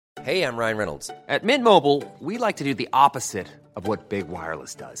Hey, I'm Ryan Reynolds. At Mint Mobile, we like to do the opposite of what Big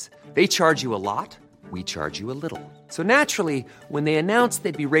Wireless does. They charge you a lot, we charge you a little. So naturally, when they announced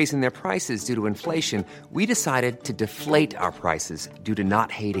they'd be raising their prices due to inflation, we decided to deflate our prices due to not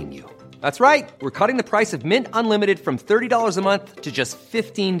hating you. That's right. We're cutting the price of Mint Unlimited from $30 a month to just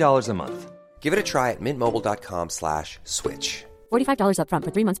 $15 a month. Give it a try at mintmobile.com/switch. $45 up front for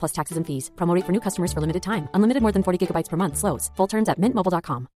 3 months plus taxes and fees. Promo rate for new customers for limited time. Unlimited more than 40 gigabytes per month. Slows full terms at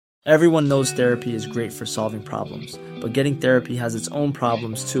mintmobile.com. Everyone knows therapy is great for solving problems, but getting therapy has its own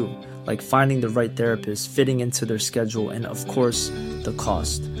problems too, like finding the right therapist, fitting into their schedule, and of course, the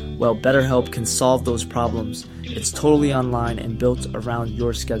cost. Well, BetterHelp can solve those problems. It's totally online and built around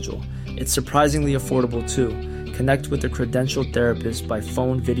your schedule. It's surprisingly affordable too. Connect with a credentialed therapist by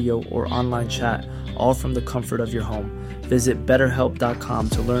phone, video, or online chat, all from the comfort of your home. Visit BetterHelp.com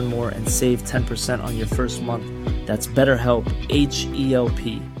to learn more and save 10% on your first month. That's BetterHelp,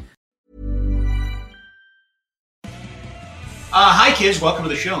 H-E-L-P. Hi, kids. Welcome to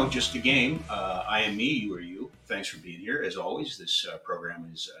the show. Just a game. I am me. You are you. Thanks for being here. As always, this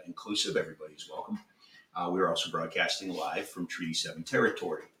program is inclusive. Everybody's welcome. We're also broadcasting live from Treaty 7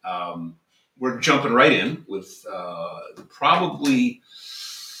 territory. We're jumping right in with probably,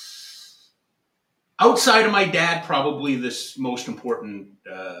 outside of my dad, probably this most important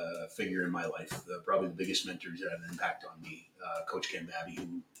figure in my life. Probably the biggest mentor that had an impact on me, Coach Ken Babey,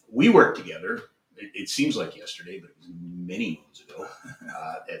 who we worked together. It seems like yesterday, but it was many moons ago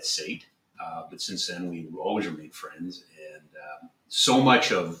at SAIT. But since then, we've always remained friends. And so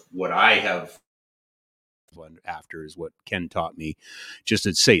much of what I have after is what Ken taught me just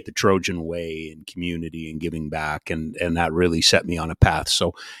at SAIT, the Trojan way and community and giving back. And that really set me on a path.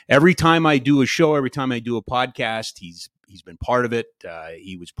 So every time I do a show, every time I do a podcast, he's been part of it.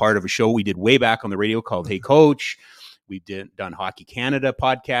 He was part of a show we did way back on the radio called Hey Coach. We've done Hockey Canada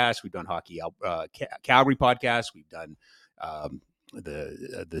podcasts. We've done Hockey Calgary podcasts. We've done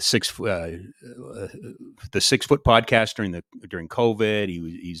the 6 foot podcast during COVID.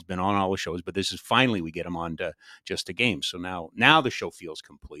 He's been on all the shows, but this is finally we get him on to Just a Game. So now the show feels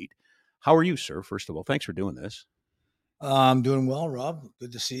complete. How are you, sir? First of all, thanks for doing this. I'm doing well, Rob.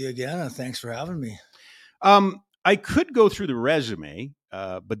 Good to see you again, and thanks for having me. I could go through the resume,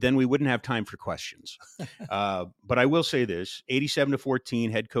 but then we wouldn't have time for questions. But I will say this,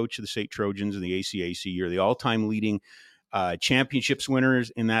 87-14, head coach of the SAIT Trojans in the ACAC. You're the all-time leading championships winners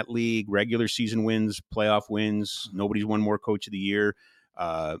in that league, regular season wins, playoff wins. Nobody's won more coach of the year.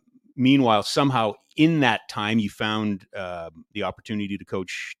 Meanwhile, somehow in that time, you found the opportunity to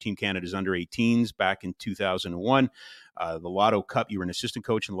coach Team Canada's under-18s back in 2001. The Lotto Cup, you were an assistant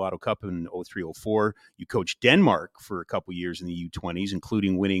coach in the Lotto Cup in 03-04. You coached Denmark for a couple years in the U20s,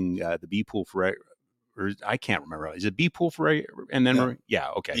 including winning the B pool for, or I can't remember. Is it B pool for, and then,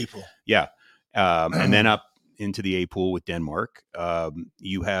 okay. B pool. Yeah. And then up into the A pool with Denmark.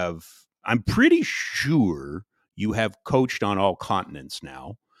 You have, I'm pretty sure you have coached on all continents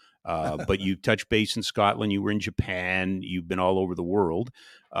now. But you touched base in Scotland, you were in Japan, you've been all over the world.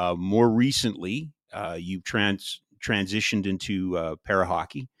 More recently, you've transitioned into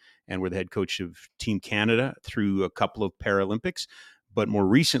para-hockey and were the head coach of Team Canada through a couple of Paralympics, but more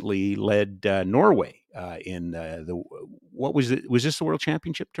recently led Norway in what was it? Was this the World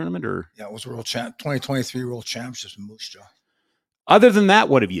Championship tournament? Or yeah, it was 2023 World Championships in Moose Jaw. Other than that,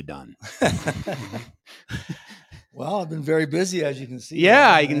 what have you done? Well, I've been very busy, as you can see.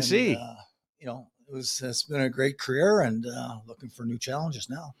 Yeah, I can see. It's been a great career, and looking for new challenges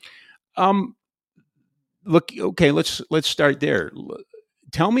now. Look, okay, let's start there.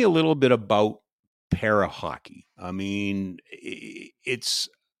 Tell me a little bit about para hockey. I mean, it's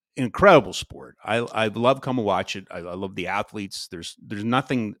an incredible sport. I love come and watch it. I love the athletes. There's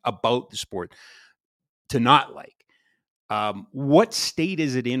nothing about the sport to not like. What state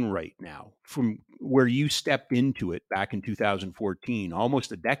is it in right now from where you stepped into it back in 2014,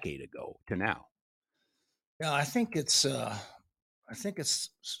 almost a decade ago to now? Yeah, I think it's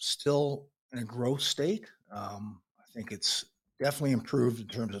still in a growth state. I think it's definitely improved in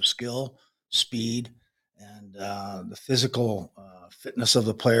terms of skill, speed, and the physical fitness of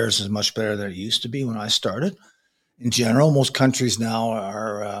the players is much better than it used to be when I started. In general, most countries now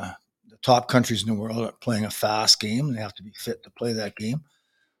are the top countries in the world are playing a fast game. They have to be fit to play that game.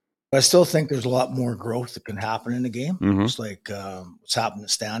 But I still think there's a lot more growth that can happen in the game. Mm-hmm. It's like what's happened to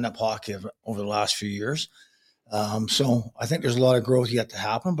stand-up hockey over the last few years. So I think there's a lot of growth yet to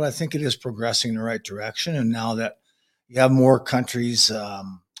happen, but I think it is progressing in the right direction. And now that you have more countries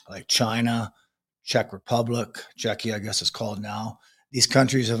like China, Czech Republic, Czechia, I guess it's called now, these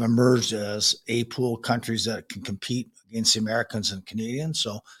countries have emerged as A-pool countries that can compete against the Americans and Canadians.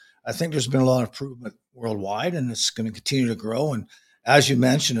 So I think there's been a lot of improvement worldwide, and it's going to continue to grow. And as you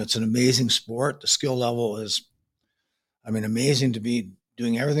mentioned, it's an amazing sport. The skill level is, amazing to be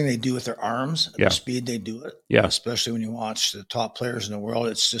doing everything they do with their arms at Yeah. the speed they do it. Yeah. Especially when you watch the top players in the world,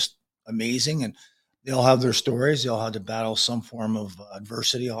 it's just amazing. And they all have their stories. They all had to battle some form of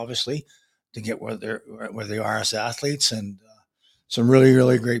adversity, obviously, to get where they are as athletes, and some really,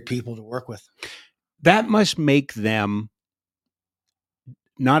 really great people to work with. That must make them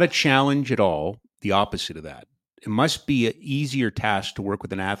not a challenge at all, the opposite of that. It must be an easier task to work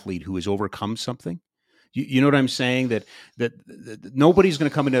with an athlete who has overcome something. You know what I'm saying? That nobody's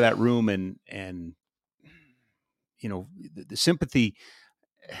going to come into that room and the sympathy.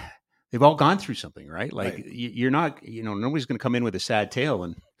 They've all gone through something, right? Like Right. You're not, nobody's going to come in with a sad tale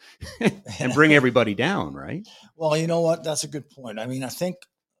and and bring everybody down, right? Well, you know what? That's a good point. I think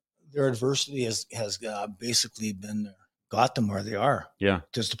their adversity has basically got them where they are. Yeah.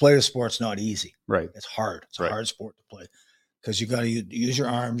 Because to play the sport's not easy. Right. It's hard. It's Right. a hard sport to play because you got to use your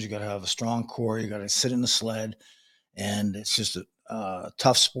arms. You got to have a strong core. You got to sit in the sled, and it's just a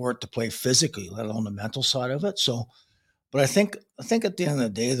tough sport to play physically, let alone the mental side of it. So, but I think at the end of the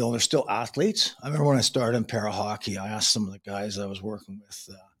day, though, they're still athletes. I remember when I started in para hockey, I asked some of the guys I was working with,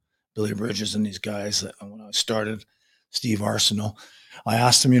 Billy Bridges and these guys, when I started, Steve Arsenault, I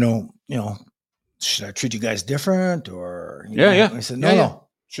asked them, should I treat you guys different or? Yeah. I said, no,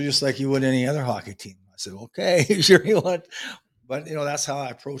 treat us like you would any other hockey team. I said, okay, sure you would. But, that's how I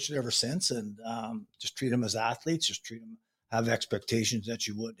approached it ever since. And just treat them as athletes, just treat them, have expectations that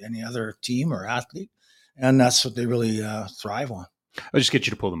you would any other team or athlete. And that's what they really thrive on. I'll just get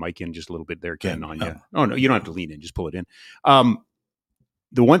you to pull the mic in just a little bit there, Ken, on you. Yeah. Oh, no, you don't have to lean in. Just pull it in.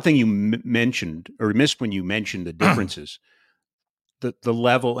 The one thing you mentioned or missed when you mentioned the differences, the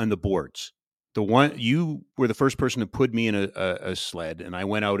level and the boards. The one you were the first person to put me in a sled, and I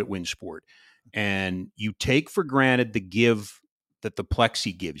went out at WinSport. And you take for granted the give that the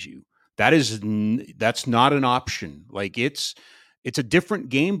plexi gives you. That's not an option. Like it's a different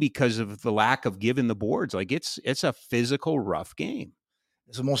game because of the lack of give in the boards. Like it's a physical, rough game.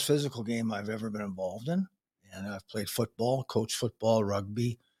 It's the most physical game I've ever been involved in. And I've played football, coached football,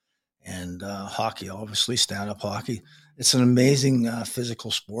 rugby, and hockey, obviously, stand-up hockey. It's an amazing physical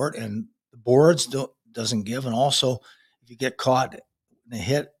sport, and the boards doesn't give. And also, if you get caught in a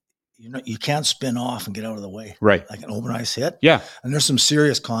hit, you can't spin off and get out of the way. Right. Like an open ice hit. Yeah. And there's some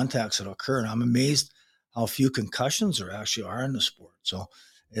serious contacts that occur, and I'm amazed how few concussions there actually are in the sport. So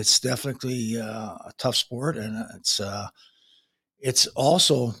it's definitely a tough sport, and it's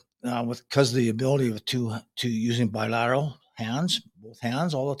also because of the ability of to using bilateral hands, both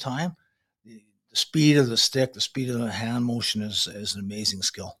hands all the time. The speed of the stick, the speed of the hand motion is an amazing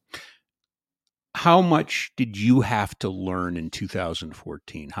skill. How much did you have to learn in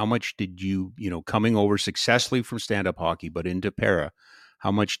 2014? How much did you, coming over successfully from stand-up hockey, but into para,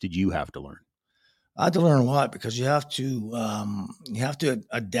 how much did you have to learn? I had to learn a lot because you have to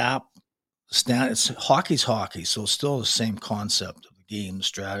adapt. Hockey's hockey, so it's still the same concept of the game. The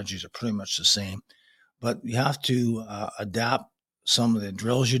strategies are pretty much the same, but you have to adapt some of the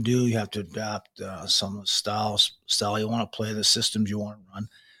drills you do. You have to adapt some of the style you want to play, the systems you want to run,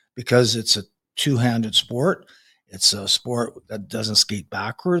 because it's a two-handed sport. It's a sport that doesn't skate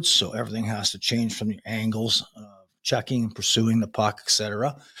backwards, so everything has to change from the angles, checking and pursuing the puck,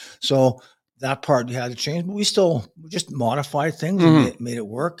 etc. So that part you had to change, but we just modified things and made it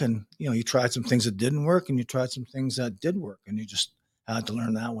work. And, you tried some things that didn't work and you tried some things that did work, and you just had to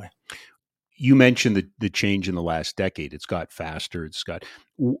learn that way. You mentioned the change in the last decade. It's got faster.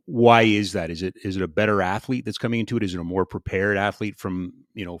 Why is that? Is it a better athlete that's coming into it? Is it a more prepared athlete from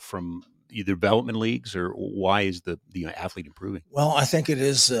either development leagues, or why is the athlete improving? Well, I think it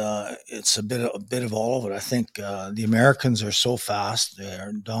is. It's a bit of all of it. I think the Americans are so fast;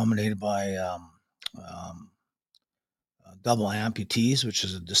 they're dominated by double amputees, which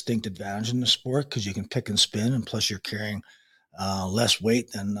is a distinct advantage in the sport because you can pick and spin, and plus you're carrying less weight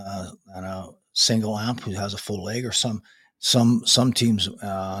than a single amp who has a full leg. Or some teams,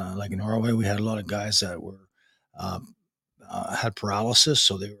 like in Norway, we had a lot of guys that were had paralysis,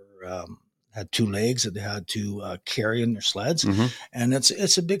 so they were. Had two legs that they had to carry in their sleds. And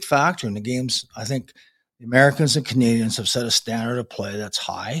it's a big factor in the games. I think the Americans and Canadians have set a standard of play that's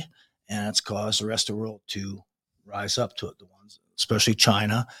high, and it's caused the rest of the world to rise up to it. The ones, especially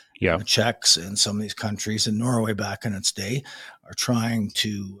China, the Czechs, and some of these countries, and Norway back in its day, are trying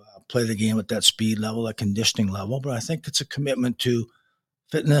to play the game at that speed level, that conditioning level. But I think it's a commitment to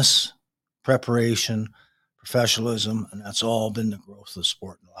fitness, preparation, professionalism, and that's all been the growth of the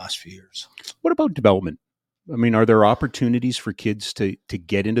sport in the last few years. What about development? I mean, are there opportunities for kids to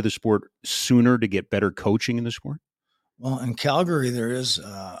get into the sport sooner to get better coaching in the sport? Well, in Calgary, there is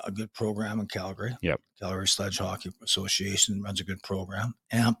a good program in Calgary. Yep. Calgary Sledge Hockey Association runs a good program.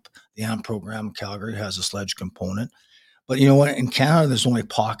 The AMP program in Calgary has a sledge component. But you know what? In Canada, there's only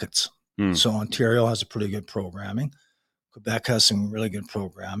pockets. So Ontario has a pretty good programming. Quebec has some really good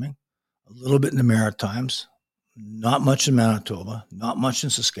programming. A little bit in the Maritimes. Not much in Manitoba. Not much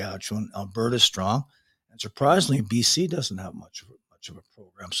in Saskatchewan. Alberta's strong. And surprisingly, BC doesn't have much of a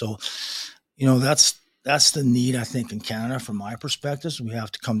program. So, you know, that's the need, I think, in Canada. From my perspective, we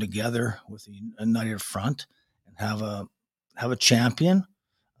have to come together with a united front and have a champion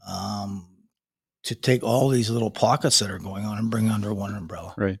to take all these little pockets that are going on and bring under one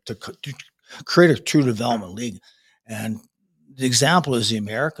umbrella, right? To create a true development league. And the example is the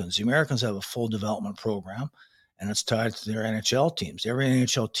Americans. The Americans have a full development program, and it's tied to their NHL teams. Every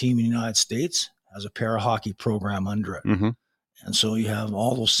NHL team in the United States has a para-hockey program under it. Mm-hmm. And so you have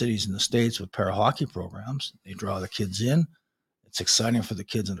all those cities in the States with para-hockey programs. They draw the kids in. It's exciting for the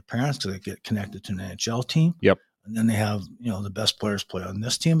kids and the parents because they get connected to an NHL team. Yep. And then they have, you know, the best players play on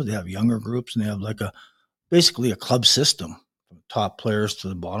this team, but they have younger groups, and they have like basically a club system from top players to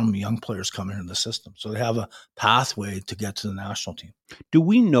the bottom, young players coming into the system. So they have a pathway to get to the national team. Do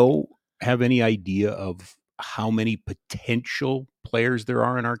we have any idea of how many potential players there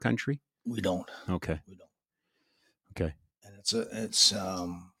are in our country? We don't. Okay. We don't. Okay. And it's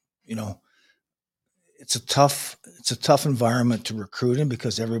you know, it's a tough environment to recruit in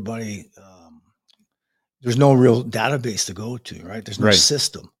because everybody, there's no real database to go to, right? There's no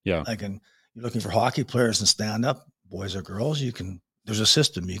system. Yeah. Like, you're looking for hockey players and stand up, boys or girls, there's a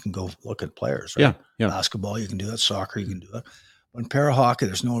system. You can go look at players, right? Yeah. Basketball, you can do that. Soccer, you can do it. But in para hockey,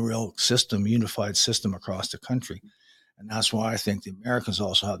 there's no real unified system across the country. And that's why I think the Americans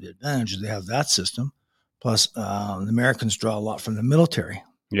also have the advantage. They have that system. Plus, the Americans draw a lot from the military.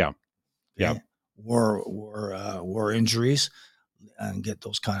 Yeah. Okay? Yeah. War injuries, and get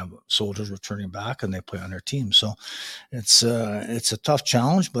those kind of soldiers returning back, and they play on their team. So it's a tough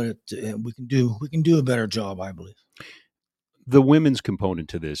challenge, but we can do a better job, I believe. The women's component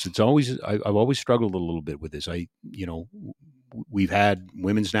to this, I've always struggled a little bit with this. We've had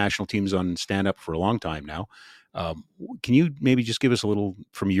women's national teams on stand up for a long time now. Can you maybe just give us a little,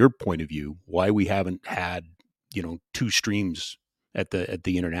 from your point of view, why we haven't had, two streams at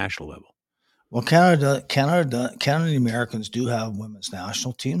the international level? Well, Canada and the Americans do have women's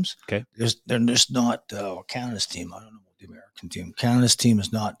national teams. Okay. They're just not Canada's team. I don't know about the American team. Canada's team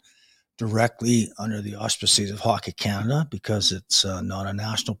is not directly under the auspices of Hockey Canada because it's not a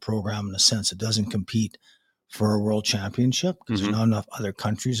national program in the sense it doesn't compete for a world championship because there's not enough other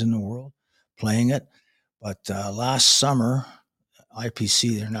countries in the world playing it. But last summer,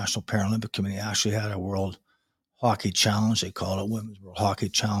 IPC, the International Paralympic Committee, actually had a World Hockey Challenge. They call it Women's World Hockey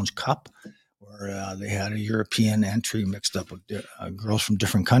Challenge Cup, where they had a European entry mixed up with girls from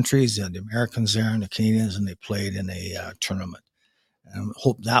different countries. They had the Americans there and the Canadians, and they played in a tournament. And I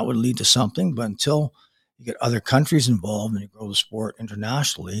hope that would lead to something. But until you get other countries involved and you grow the sport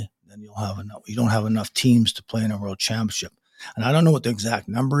internationally, then you don't have enough teams to play in a world championship. And I don't know what the exact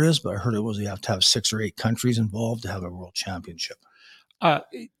number is, but I heard it was you have to have 6 or 8 countries involved to have a world championship.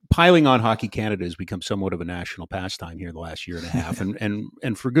 Piling on Hockey Canada has become somewhat of a national pastime here the last year and a half,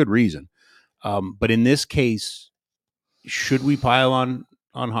 and for good reason. But in this case, should we pile on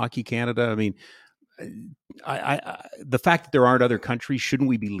Hockey Canada? I mean, the fact that there aren't other countries, shouldn't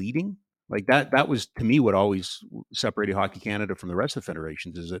we be leading? Like that was, to me, what always separated Hockey Canada from the rest of the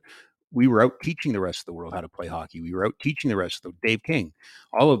federations, is that we were out teaching the rest of the world how to play hockey. We were out teaching the rest of Dave King,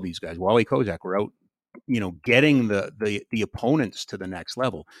 all of these guys, Wally Kozak, were out, getting the opponents to the next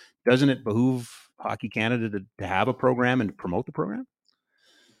level. Doesn't it behoove Hockey Canada to have a program and to promote the program?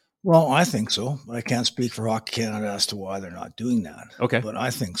 Well, I think so, but I can't speak for Hockey Canada as to why they're not doing that. Okay. But I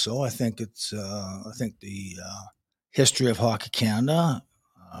think so. I think the history of Hockey Canada,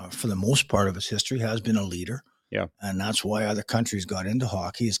 for the most part of its history, has been a leader. Yeah. And that's why other countries got into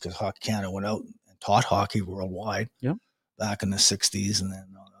hockey, is because Hockey Canada went out and taught hockey worldwide back in the 60s. And then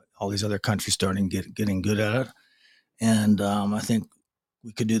all these other countries starting getting good at it. And I think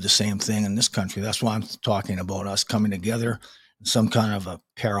we could do the same thing in this country. That's why I'm talking about us coming together in some kind of a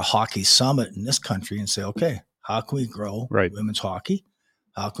para-hockey summit in this country and say, okay, how can we grow women's hockey?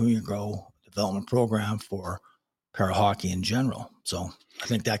 How can we grow a development program for para-hockey in general? So I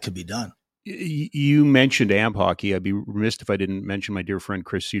think that could be done. You mentioned AMP hockey. I'd be remiss if I didn't mention my dear friend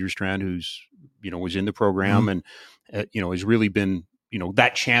Chris Cedarstrand, who's was in the program and has really been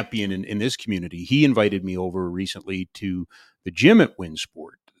that champion in this community. He invited me over recently to the gym at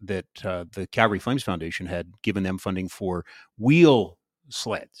Winsport, that the Calgary Flames Foundation had given them funding for wheel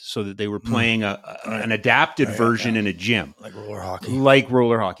sleds, so that they were playing an adapted version in a gym, like roller hockey. Like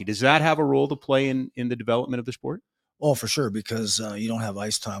roller hockey. Does that have a role to play in the development of the sport? Oh, for sure, because you don't have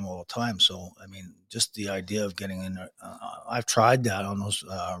ice time all the time. So, I mean, just the idea of getting in there. I've tried that on those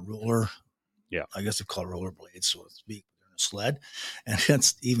roller, I guess they call it roller blades, so to speak, in a sled. And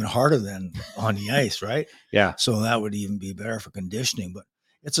it's even harder than on the ice, right? Yeah. So that would even be better for conditioning. But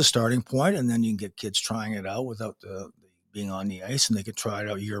it's a starting point, and then you can get kids trying it out without being on the ice, and they could try it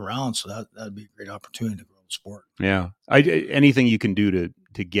out year round. So that'd be a great opportunity to grow the sport. Yeah. Anything you can do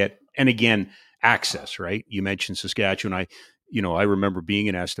to get, and again, access, right? You mentioned Saskatchewan. I remember being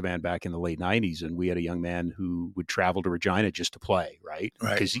in Estevan back in the late 90s, and we had a young man who would travel to Regina just to play, right?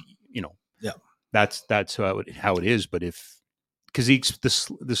 Because, that's how it is. But because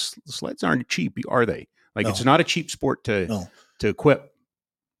the sleds aren't cheap, are they? Like, it's not a cheap sport to equip.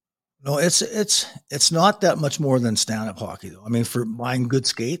 No, it's not that much more than stand-up hockey, though. I mean, for buying good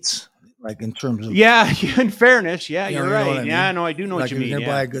skates, like in terms of in fairness, you're right. I mean? I do know like what you mean.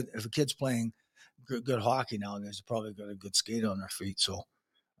 If a kid's playing good hockey nowadays, they're probably got a good skate on their feet. So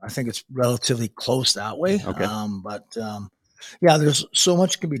I think it's relatively close that way. Okay. There's so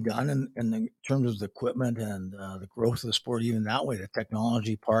much can be done in terms of the equipment and the growth of the sport, even that way, the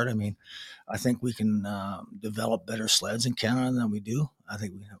technology part. I mean, I think we can develop better sleds in Canada than we do. I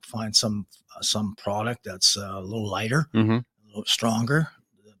think we have to find some product that's a little lighter, a little stronger,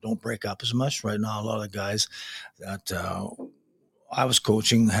 don't break up as much. Right now, a lot of the guys that I was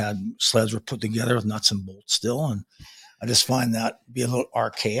coaching had sleds were put together with nuts and bolts still, and I just find that be a little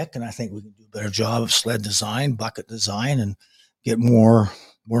archaic, and I think we can do a better job of sled design, bucket design, and get more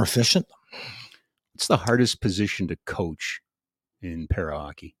efficient. What's the hardest position to coach in para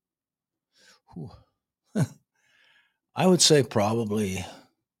hockey? I would say probably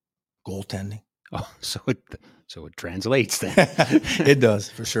goaltending. Oh, so it translates then. It does,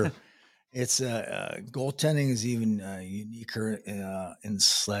 for sure. It's goaltending is even uniquer in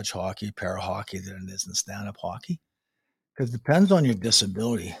sledge hockey, para hockey than it is in stand-up hockey, because it depends on your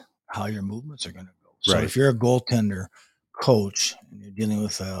disability how your movements are going to go. So if you're a goaltender coach and you're dealing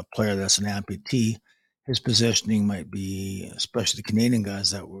with a player that's an amputee, his positioning might be, especially the Canadian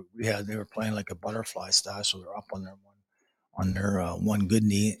guys that we had, they were playing like a butterfly style, so they're up on their one good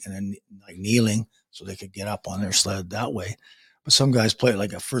knee and then like kneeling so they could get up on their sled that way. But some guys play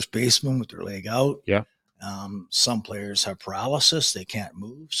like a first baseman with their leg out. Yeah. Some players have paralysis; they can't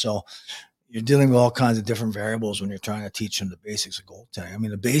move. So you're dealing with all kinds of different variables when you're trying to teach them the basics of goaltending. I mean,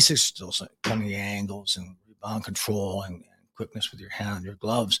 the basics still coming angles and rebound control and quickness with your hand, your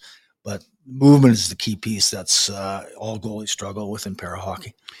gloves, but movement is the key piece. That's all goalies struggle with in para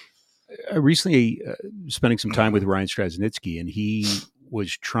hockey. I recently spending some time with Ryan Straznitsky, and he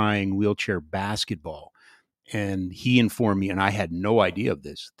was trying wheelchair basketball. And he informed me, and I had no idea of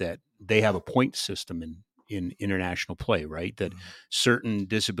this, that they have a point system in international play, right? That certain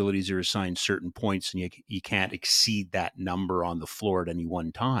disabilities are assigned certain points, and you can't exceed that number on the floor at any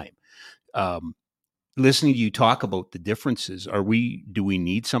one time. Listening to you talk about the differences, do we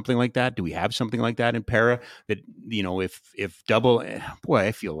need something like that? Do we have something like that in para? That, if double, boy,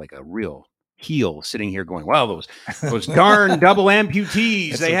 I feel like a real heel sitting here going, well, those darn double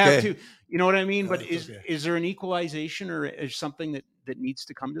amputees, they have to. You know what I mean? But is there an equalization or is something that needs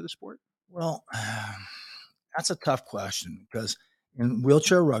to come to the sport? Well, that's a tough question, because in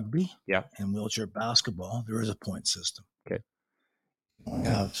wheelchair rugby and wheelchair basketball, there is a point system. Okay. You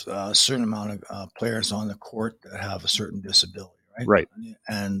have a certain amount of players on the court that have a certain disability, right? Right.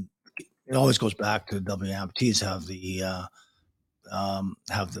 And it always goes back to the double amputees have the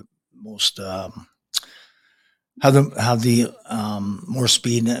most have the more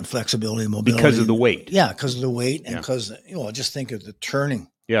speed and flexibility and mobility because of the weight. Yeah, because of the weight, and because just think of the turning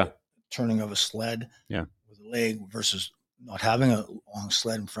of a sled with a leg versus not having a long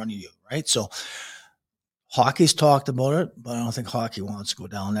sled in front of you, right? So hockey's talked about it, but I don't think hockey wants to go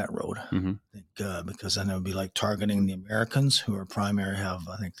down that road. I think because then it would be like targeting the Americans, who are primary. I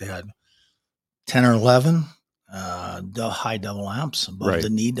think they had 10 or 11 high double amps, above the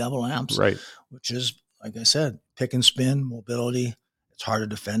knee double amps, which is, like I said, pick and spin, mobility. It's hard to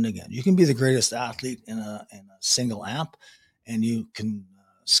defend again. You can be the greatest athlete in a single amp, and you can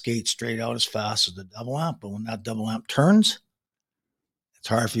skate straight out as fast as the double amp. But when that double amp turns, it's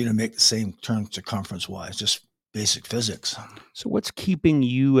hard for you to make the same turn circumference-wise, just basic physics. So what's keeping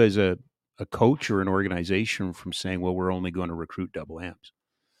you as a coach or an organization from saying, well, we're only going to recruit double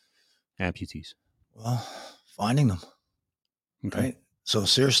amputees? Well, finding them. Okay. Right? So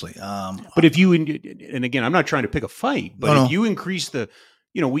seriously. But if you, and again, I'm not trying to pick a fight, but if you increase the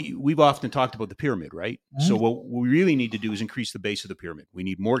we've often talked about the pyramid, right? Mhm. So what we really need to do is increase the base of the pyramid. We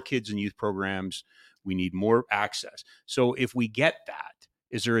need more kids in youth programs. We need more access. So if we get that,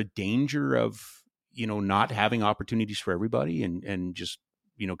 is there a danger of, not having opportunities for everybody and just,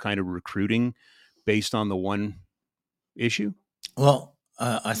 kind of recruiting based on the one issue? Well,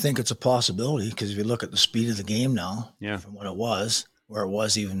 I think it's a possibility because if you look at the speed of the game now, Yeah. from what it was, where it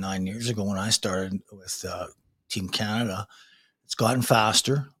was even 9 years ago when I started with Team Canada, it's gotten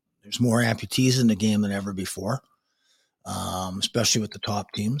faster. There's more amputees in the game than ever before, especially with the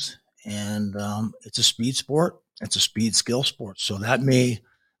top teams. And it's a speed sport. It's a speed skill sport. So that may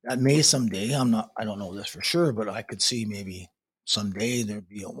someday. I don't know this for sure, but I could see maybe someday there'd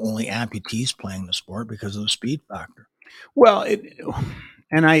be only amputees playing the sport because of the speed factor. Well,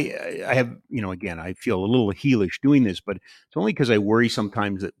 and I have, again, I feel a little heelish doing this, but it's only because I worry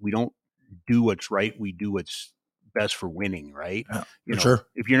sometimes that we don't do what's right. We do what's best for winning, right? Yeah, for sure.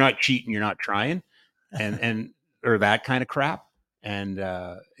 If you're not cheating, you're not trying, and or that kind of crap. And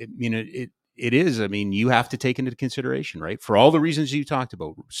it is. I mean, you have to take into consideration, right, for all the reasons you talked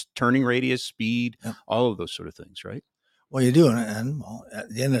about, turning radius, speed, Yeah. all of those sort of things, right? Well, you do, and well, at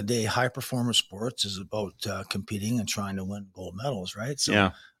the end of the day, high performance sports is about competing and trying to win gold medals, right? So,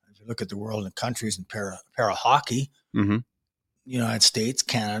 Yeah. if you look at the world and countries in para hockey, Mm-hmm. United States,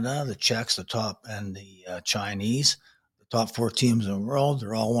 Canada, the Czechs, the top, and the Chinese, the top 4 teams in the world, they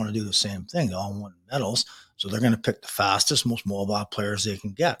all want to do the same thing. They all want medals, so they're going to pick the fastest, most mobile players they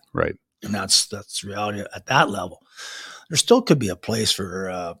can get, Right. and that's reality at that level. There still could be a place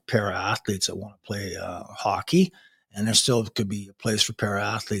for para athletes that want to play hockey. And there still could be a place for para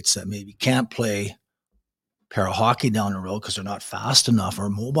athletes that maybe can't play para hockey down the road because they're not fast enough or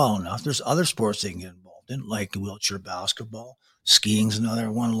mobile enough. There's other sports they can get involved in, like wheelchair basketball, skiing's another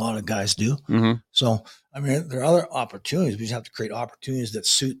one a lot of guys do. Mm-hmm. So, I mean, there are other opportunities. We just have to create opportunities that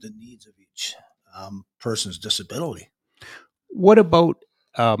suit the needs of each person's disability. What about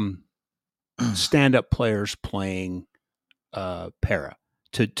stand-up players playing para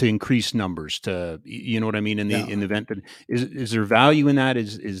to increase numbers? You know what I mean? In the event that is there value in that?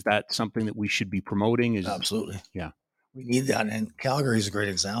 Is that something that we should be promoting? Absolutely. Yeah, we need that. And Calgary is a great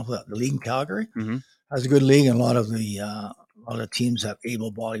example. The league in Calgary mm-hmm. has a good league, and a lot of the teams have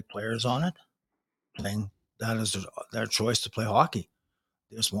able-bodied players on it playing. That is their choice to play hockey.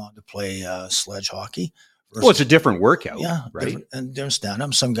 They just want to play sledge hockey. Well, it's a different workout, yeah, right? And they're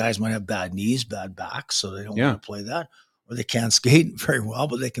stand-up. Some guys might have bad knees, bad backs, so they don't want to play that. Or they can't skate very well,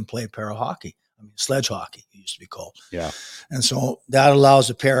 but they can play para hockey. I mean, sledge hockey, it used to be called. Yeah. And so that allows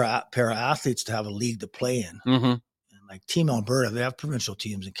the para athletes to have a league to play in. Mm-hmm. And like Team Alberta, they have provincial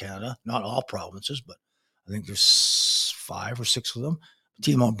teams in Canada, not all provinces, but I think there's 5 or 6 of them.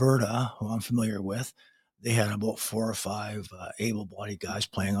 Team Alberta, who I'm familiar with, they had about 4 or 5 able-bodied guys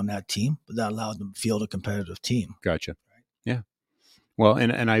playing on that team, but that allowed them to field a competitive team. Gotcha. Right? Yeah. Well,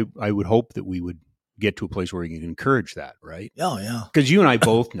 and I would hope that we would get to a place where we can encourage that, right? Yeah. Because you and I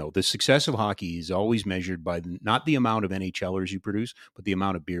both know the success of hockey is always measured by not the amount of NHLers you produce, but the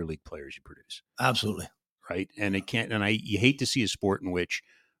amount of beer league players you produce. Absolutely. Right. And it can't, and you hate to see a sport in which,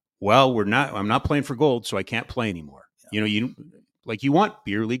 well, I'm not playing for gold, so I can't play anymore. Yeah. You want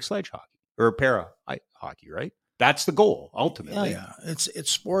beer league sledge hockey or para hockey, right? That's the goal ultimately. Yeah.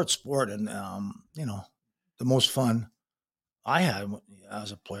 It's sport. And, the most fun I had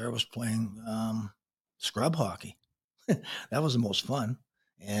as a player was playing scrub hockey. That was the most fun.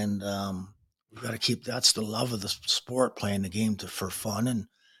 And we got to keep that's the love of the sport, playing the game for fun. And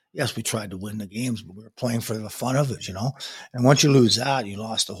yes, we tried to win the games, but we were playing for the fun of it, And once you lose that, you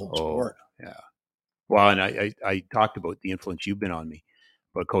lost the whole sport. Yeah. Well, and I talked about the influence you've been on me.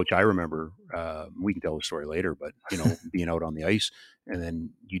 But Coach, I remember, we can tell the story later, but, being out on the ice and then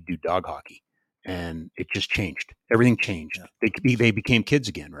you do dog hockey and it just changed. Everything changed. Yeah. They became kids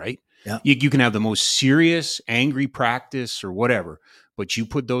again, right? Yeah. You can have the most serious, angry practice or whatever, but you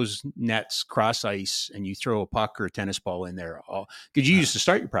put those nets cross ice and you throw a puck or a tennis ball in there. Because you used to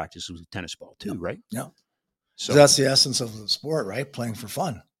start your practice with a tennis ball too, right? Yeah. So that's the essence of the sport, right? Playing for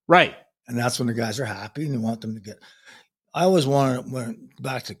fun. Right. And that's when the guys are happy and you want them to get – I always went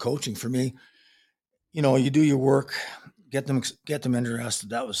back to coaching. For me, you do your work, get them interested.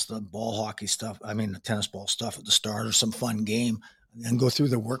 That was the ball hockey stuff. I mean, the tennis ball stuff at the start or some fun game, and then go through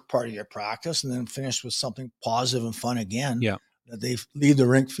the work part of your practice and then finish with something positive and fun again. Yeah. That they leave the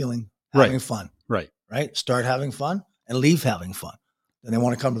rink feeling having fun. Right. Start having fun and leave having fun. Then they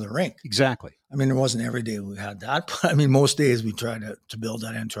want to come to the rink. Exactly. I mean, there wasn't every day we had that, but I mean, most days we tried to build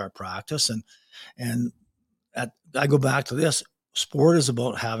that into our practice. And I go back to this. Sport is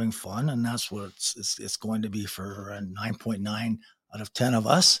about having fun, and that's what it's going to be for 9.9 out of 10 of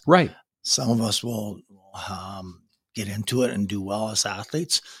us. Right. Some of us will get into it and do well as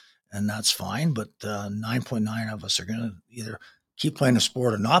athletes, and that's fine. But 9.9 of us are going to either keep playing the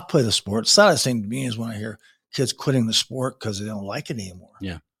sport or not play the sport. It's not the same to me as when I hear kids quitting the sport because they don't like it anymore.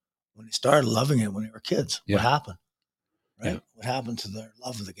 Yeah. When they started loving it when they were kids, Yeah. what happened? Right? Yeah. What happened to their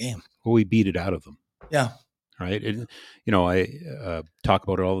love of the game? Well, we beat it out of them. Yeah. Right. And, I talk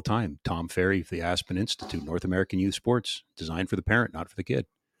about it all the time. Tom Ferry for the Aspen Institute, North American Youth Sports, designed for the parent, not for the kid.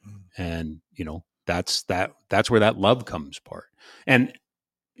 And, that's where that love comes part. And,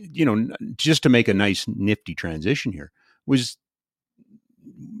 just to make a nice nifty transition here was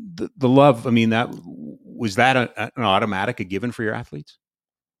the love. I mean, was that an automatic, a given for your athletes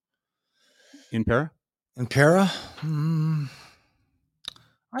in para? In para?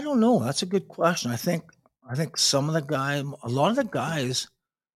 I don't know. That's a good question. I think some of the guys, a lot of the guys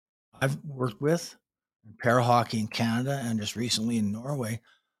I've worked with in para hockey in Canada and just recently in Norway,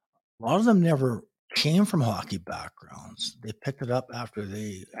 a lot of them never came from hockey backgrounds. They picked it up after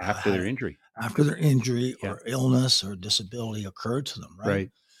their injury. After their injury Yeah. or illness or disability occurred to them, right?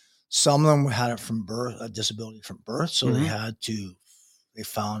 Right. Some of them had it from birth, a disability from birth, so Mhm. they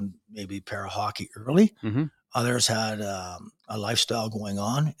found maybe para hockey early. Mm-hmm. Others had a lifestyle going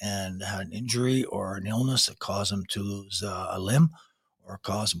on and had an injury or an illness that caused them to lose a limb or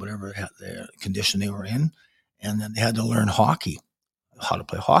caused whatever the condition they were in. And then they had to learn how to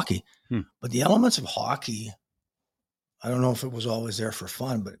play hockey. But the elements of hockey, I don't know if it was always there for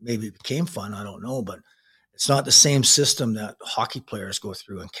fun, but maybe it became fun. I don't know. But it's not the same system that hockey players go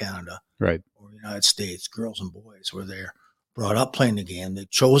through in Canada Right. or the United States, girls and boys, where they're brought up playing the game. They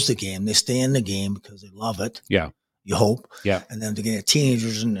chose the game. They stay in the game because they love it. Yeah. You hope. Yeah. And then to get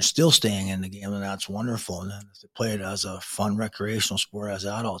teenagers and they're still staying in the game, and that's wonderful. And then if they play it as a fun recreational sport as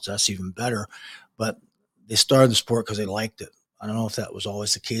adults, that's even better. But they started the sport because they liked it. I don't know if that was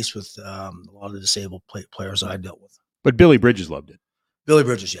always the case with a lot of the disabled players I dealt with. But Billy Bridges loved it. Billy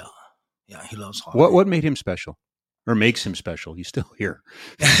Bridges, yeah. Yeah, he loves hockey. What made him special or makes him special? He's still here.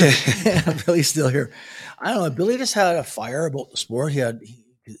 Billy's still here. I don't know. Billy just had a fire about the sport.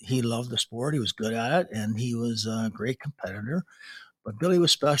 He loved the sport. He was good at it, and he was a great competitor. But Billy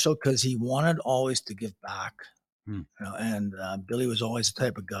was special because he wanted always to give back. And Billy was always the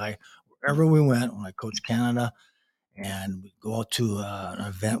type of guy, wherever we went, when I coached Canada, and we'd go out to an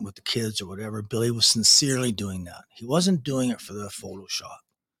event with the kids or whatever, Billy was sincerely doing that. He wasn't doing it for the Photoshop.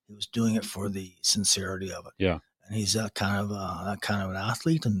 He was doing it for the sincerity of it. Yeah. And he's that kind of an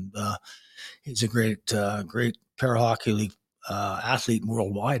athlete, and he's a great para hockey league athlete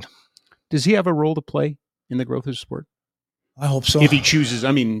worldwide. Does he have a role to play in the growth of the sport? I hope so. If he chooses,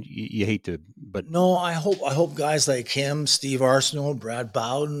 I mean, you hate to, but no, I hope guys like him, Steve Arsenault, Brad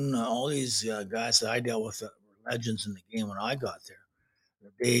Bowden, all these guys that I dealt with that were legends in the game when I got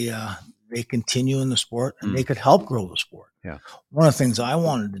there, they continue in the sport and they could help grow the sport. Yeah. One of the things I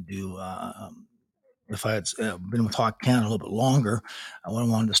wanted to do, if I had been with Hockey Canada a little bit longer, I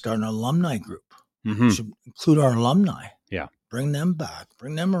wanted to start an alumni group. We should include our alumni. Yeah. Bring them back.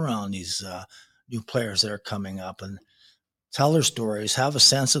 Bring them around these new players that are coming up and tell their stories. Have a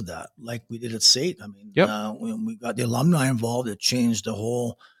sense of that, like we did at SAIT. I mean, when we got the alumni involved, it changed the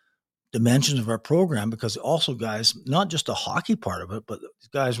whole dimensions of our program because also guys, not just the hockey part of it, but these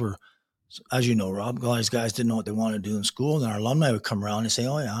guys were, as you know, Rob, all these guys didn't know what they wanted to do in school. And our alumni would come around and say,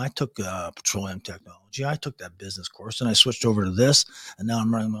 oh, yeah, I took petroleum technology. I took that business course and I switched over to this. And now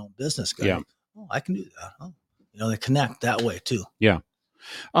I'm running my own business. Guy. Yeah. Oh, I can do that. Oh. They connect that way too. Yeah.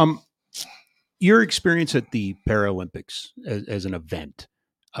 Your experience at the Paralympics as an event,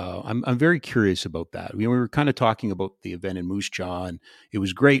 I'm very curious about that. We were kind of talking about the event in Moose Jaw, and it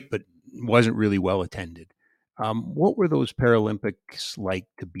was great, but wasn't really well attended. What were those Paralympics like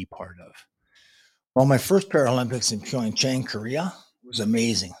to be part of? Well, my first Paralympics in Pyeongchang, Korea, was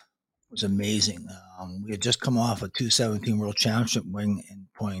amazing. It was amazing. We had just come off a 217 World Championship win in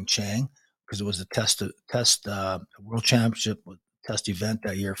Pyeongchang because it was a test World Championship test event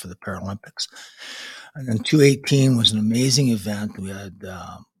that year for the Paralympics. And then 218 was an amazing event. We had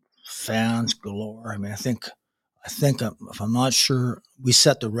fans galore. I mean, I think if I'm not sure, we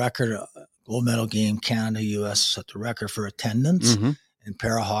set the record, gold medal game, Canada, U.S. set the record for attendance in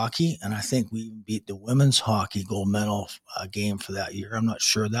para hockey. And I think we beat the women's hockey gold medal game for that year. I'm not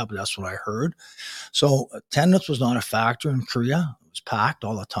sure of that, but that's what I heard. So attendance was not a factor in Korea. It was packed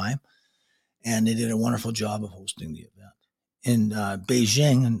all the time. And they did a wonderful job of hosting the event. In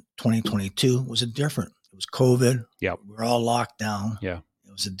Beijing in 2022 was different. It was COVID. Yeah. We were all locked down. Yeah.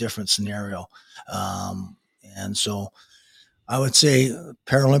 It was a different scenario. And so I would say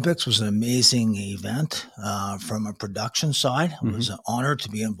Paralympics was an amazing event from a production side. It was an honor to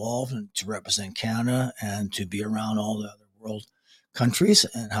be involved and to represent Canada and to be around all the other world countries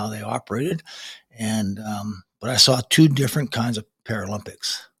and how they operated. And but I saw two different kinds of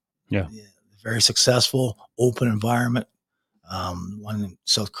Paralympics. Yeah. The very successful open environment, one in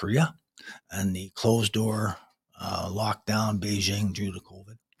South Korea, and the closed door lockdown Beijing due to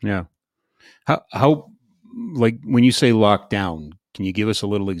COVID. Yeah. How like when you say lockdown, can you give us a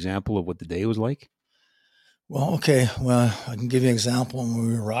little example of what the day was like? Well, okay. Well, I can give you an example. When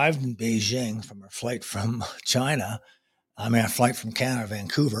we arrived in Beijing from our flight from China, a flight from Canada,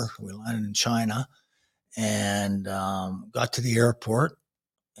 Vancouver, we landed in China and got to the airport.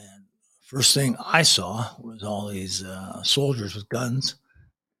 And first thing I saw was all these soldiers with guns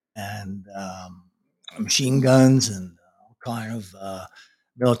and machine guns and all kind of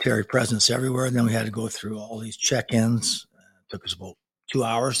military presence everywhere. And then we had to go through all these check-ins. It took us about 2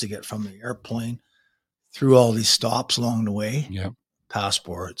 hours to get from the airplane through all these stops along the way. Yeah.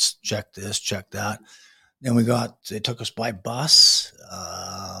 Passports, check this, check that. Then they took us by bus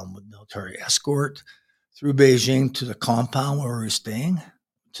with military escort through Beijing to the compound where we were staying,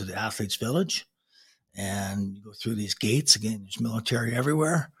 to the athletes' village. And you go through these gates. Again, there's military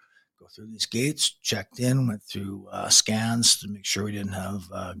everywhere. Go through these gates, checked in, went through scans to make sure we didn't have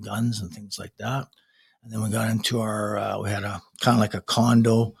guns and things like that. And then we got into we had a kind of like a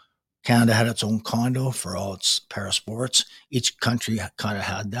condo. Canada had its own condo for all its para sports. Each country kind of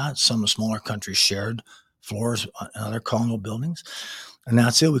had that. Some of the smaller countries shared floors in other condo buildings. And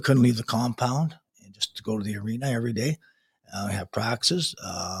that's it. We couldn't leave the compound and just to go to the arena every day. We had practices.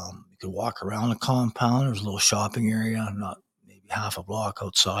 You could walk around the compound. There was a little shopping area, not maybe half a block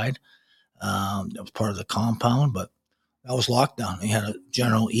outside. That was part of the compound, but that was lockdown. We had a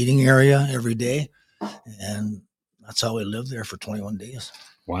general eating area every day, and that's how we lived there for 21 days.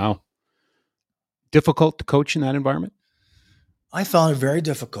 Wow. Difficult to coach in that environment? I found it very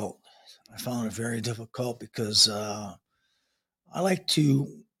difficult. Because I like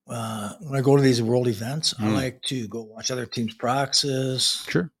to, when I go to these world events, I like to go watch other teams practice,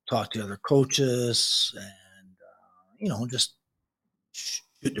 Sure. talk to other coaches, and, just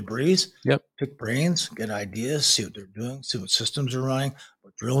shoot the breeze, Yep. pick brains, get ideas, see what they're doing, see what systems are running,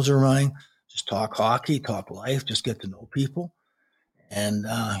 what drills are running, just talk hockey, talk life, just get to know people. And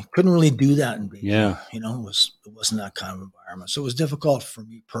couldn't really do that in Beijing. Yeah. It wasn't that kind of environment. So it was difficult for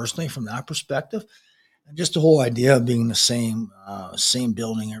me personally from that perspective. And just the whole idea of being the same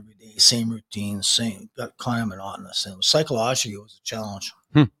building every day, same routine, got kind of monotonous. And psychologically, it was a challenge.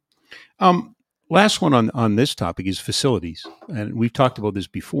 Last one on this topic is facilities. And we've talked about this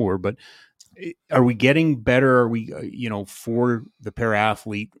before, but are we getting better? Are we, for the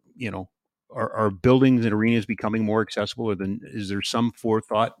para-athlete, are buildings and arenas becoming more accessible, or is there some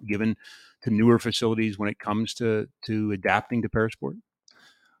forethought given to newer facilities when it comes to adapting to parasport?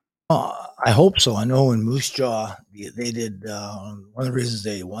 I hope so. I know in Moose Jaw, they did one of the reasons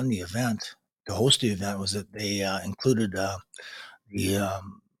they won the event, to host the event, was that they included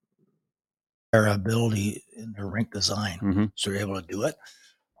the ability in their rink design. So they're able to do it.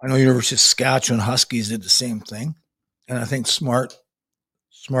 I know University of Saskatchewan Huskies did the same thing. And I think smart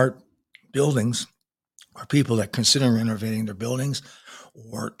buildings, or people that consider renovating their buildings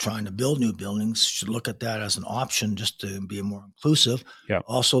or trying to build new buildings, should look at that as an option just to be more inclusive. Yeah.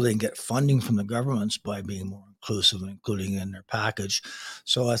 Also, they can get funding from the governments by being more inclusive and including in their package.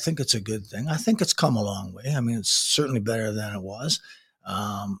 So I think it's a good thing. I think it's come a long way. It's certainly better than it was.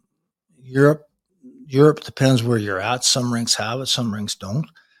 Europe depends where you're at. Some rinks have it, some rinks don't.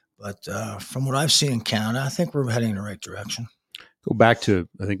 But from what I've seen in Canada, I think we're heading in the right direction. Go back to,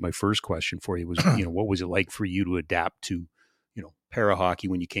 I think my first question for you was, what was it like for you to adapt to, para hockey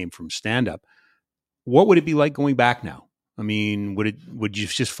when you came from stand-up? What would it be like going back now? Would you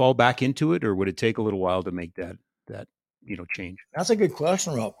just fall back into it, or would it take a little while to make that change? That's a good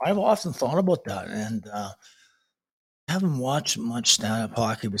question, Rob. I've often thought about that, and I haven't watched much stand-up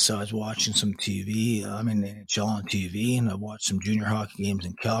hockey besides watching some TV. The NHL on TV, and I've watched some junior hockey games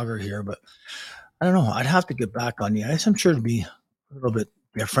in Calgary here, but I don't know. I'd have to get back on the ice. I'm sure it'd be a little bit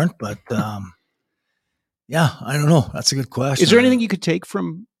different, but yeah, I don't know. That's a good question. Is there anything you could take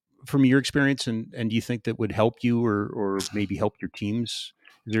from your experience, and do you think that would help you or maybe help your teams?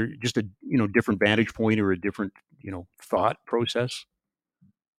 Is there just a different vantage point or a different thought process?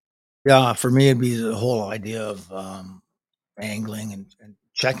 Yeah, for me, it'd be the whole idea of angling and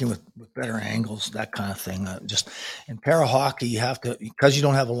checking with better angles, that kind of thing. Just in para hockey, you have to, because you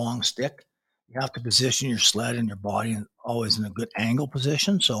don't have a long stick, you have to position your sled and your body always in a good angle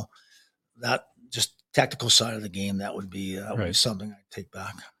position. So that just technical side of the game, that would be Right. something I'd take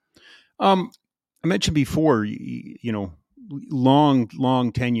back. I mentioned before,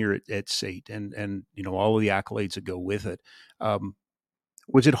 long tenure at SAIT and all of the accolades that go with it.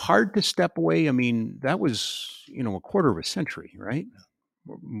 Was it hard to step away? I mean, that was, a quarter of a century, right?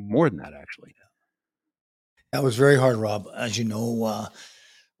 More than that, actually. That was very hard, Rob. As you know,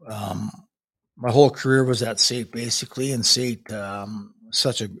 my whole career was at SAIT basically, and SAIT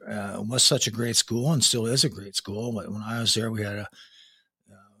was such a great school and still is a great school. But when I was there, we had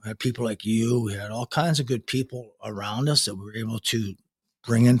people like you. We had all kinds of good people around us that we were able to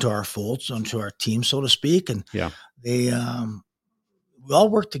bring into our folds, onto our team, so to speak. And Yeah. they, we all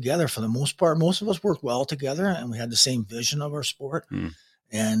worked together for the most part. Most of us worked well together, and we had the same vision of our sport. Mm.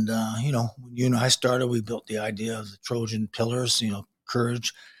 And, when you and I started, we built the idea of the Trojan pillars,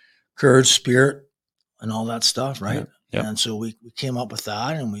 courage, spirit, and all that stuff, right? Yep. And so we came up with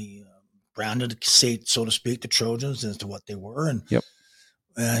that, and we branded, so to speak, the Trojans as to what they were. And, yep.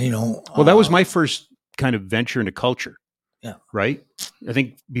 Well, that was my first kind of venture into culture. Yeah. Right. I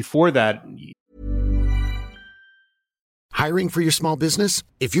think before that. Hiring for your small business?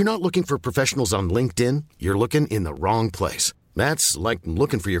 If you're not looking for professionals on LinkedIn, you're looking in the wrong place. That's like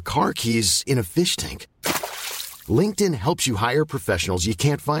looking for your car keys in a fish tank. LinkedIn helps you hire professionals you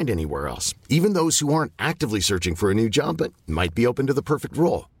can't find anywhere else, even those who aren't actively searching for a new job but might be open to the perfect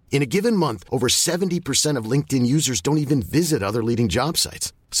role. In a given month, over 70% of LinkedIn users don't even visit other leading job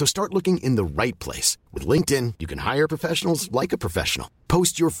sites. So start looking in the right place. With LinkedIn, you can hire professionals like a professional.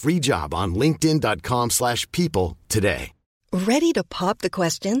 Post your free job on linkedin.com/people today. Ready to pop the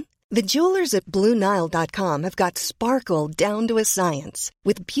question? The jewelers at BlueNile.com have got sparkle down to a science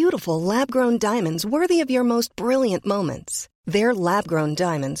with beautiful lab-grown diamonds worthy of your most brilliant moments. Their lab-grown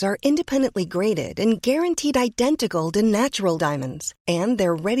diamonds are independently graded and guaranteed identical to natural diamonds, and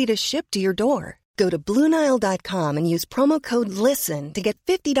they're ready to ship to your door. Go to BlueNile.com and use promo code LISTEN to get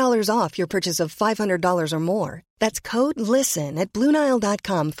 $50 off your purchase of $500 or more. That's code LISTEN at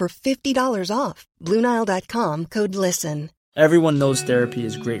BlueNile.com for $50 off. BlueNile.com, code LISTEN. Everyone knows therapy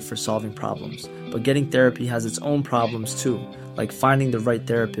is great for solving problems, but getting therapy has its own problems too, like finding the right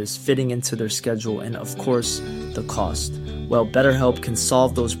therapist, fitting into their schedule, and of course, the cost. Well, BetterHelp can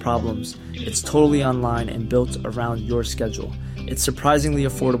solve those problems. It's totally online and built around your schedule. It's surprisingly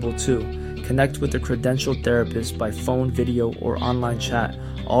affordable too. Connect with a credentialed therapist by phone, video, or online chat,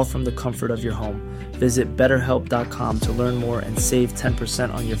 all from the comfort of your home. Visit BetterHelp.com to learn more and save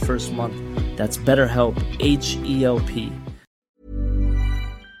 10% on your first month. That's BetterHelp, H-E-L-P.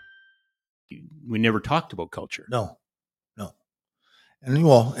 We never talked about culture. No. And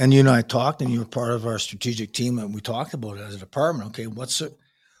you and I talked, and you were part of our strategic team, and we talked about it as a department. Okay,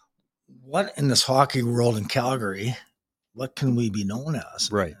 what in this hockey world in Calgary, what can we be known as?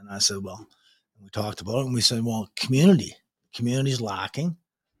 Right. And I said, well, we talked about it, and we said, well, community's lacking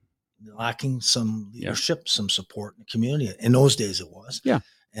some leadership, some support in the community. In those days it was. Yeah.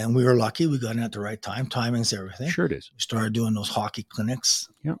 And we were lucky. We got in at the right time. Timing's everything. Sure it is. We started doing those hockey clinics,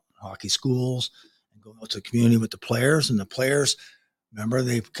 yeah, hockey schools, and going out to the community with the players. And the players, remember,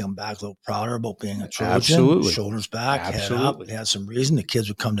 they come back a little prouder about being a Trojan. Absolutely. Shoulders back, Absolutely. head up. They had some reason. The kids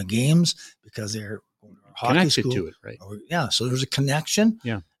would come to games because they're going to hockey connected school. to it, right? Yeah. So there's a connection.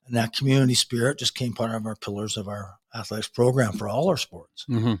 Yeah. And that community spirit just came part of our pillars of our athletics program for all our sports.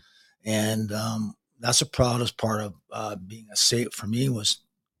 Mm-hmm. And that's the proudest part of being a SAIT for me was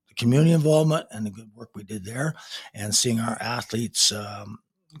the community involvement and the good work we did there, and seeing our athletes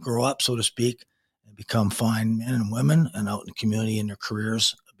grow up, so to speak, and become fine men and women and out in the community in their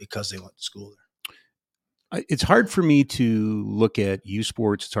careers because they went to school there. It's hard for me to look at U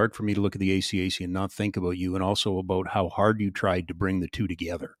Sports. It's hard for me to look at the ACAC and not think about you, and also about how hard you tried to bring the two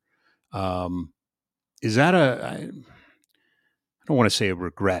together. Is that I don't want to say a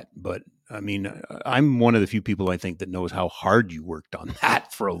regret, but I mean, I'm one of the few people I think that knows how hard you worked on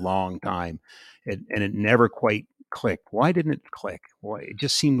that for a long time, and it never quite clicked. Why didn't it click? Why? It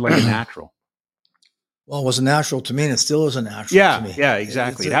just seemed like a natural. Well, it was a natural to me, and it still is a natural to me. Yeah,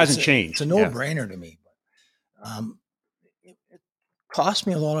 exactly. It hasn't changed. It's a no-brainer to me. But, it cost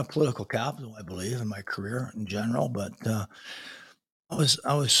me a lot of political capital, I believe, in my career in general. But I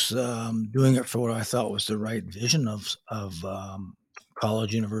was doing it for what I thought was the right vision of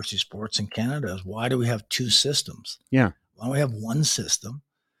college university sports in Canada. Is why do we have two systems? Yeah. Why don't we have one system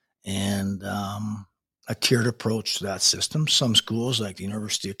and a tiered approach to that system? Some schools like the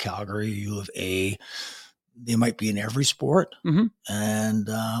University of Calgary, U of A, they might be in every sport. Mm-hmm. And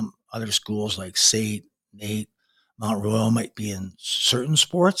other schools like SAIT, NAIT, Mount Royal might be in certain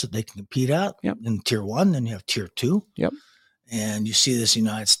sports that they can compete at. Yep. In tier one, then you have tier two. Yep. And you see this in the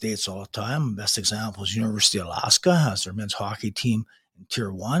United States all the time. Best example is University of Alaska has their men's hockey team in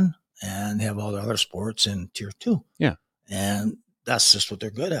Tier 1, and they have all the other sports in Tier 2. Yeah. And that's just what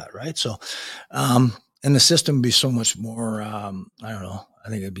they're good at, right? So, and the system would be so much more, I don't know, I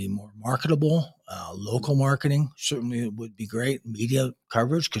think it'd be more marketable. Local marketing certainly would be great. Media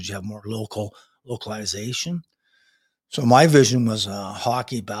coverage, because you have more localization. So my vision was a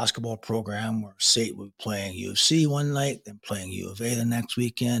hockey basketball program where Sate would be playing U of C one night, then playing U of A the next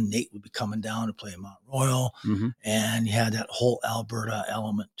weekend. Nate would be coming down to play Mount Royal. Mm-hmm. And you had that whole Alberta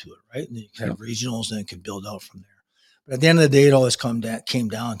element to it, right? And then you could have regionals, and it could build out from there. But at the end of the day, it always came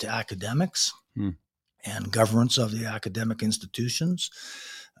down to academics and governance of the academic institutions,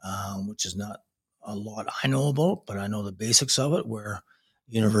 which is not a lot I know about, but I know the basics of it, where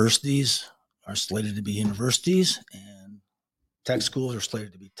universities are slated to be universities and tech schools are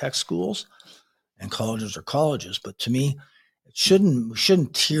slated to be tech schools and colleges are colleges. But to me, we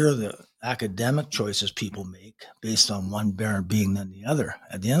shouldn't tier the academic choices people make based on one being than the other.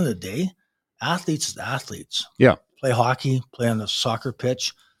 At the end of the day, athletes is athletes. Yeah. Play hockey, play on the soccer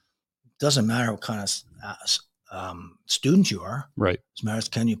pitch. Doesn't matter what kind of student you are. Right. It matters,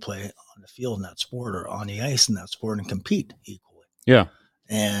 can you play on the field in that sport or on the ice in that sport and compete equally? Yeah.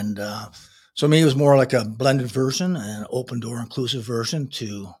 And so me, it was more like a blended version and open door inclusive version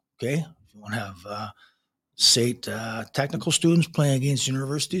to, okay, if you want to have Sate technical students playing against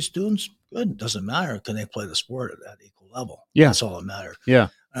university students, good. Doesn't matter. Can they play the sport at that equal level? Yeah. That's all that mattered. Yeah.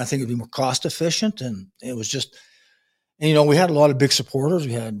 And I think it'd be more cost efficient. And it was just, and, you know, we had a lot of big supporters.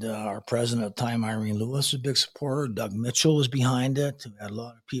 We had our president at the time, Irene Lewis, was a big supporter. Doug Mitchell was behind it. We had a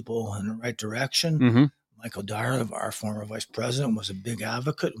lot of people in the right direction. Mm-hmm. Michael Dyer, our former vice president, was a big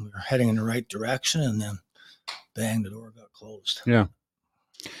advocate, and we were heading in the right direction. And then, bang, the door got closed. Yeah.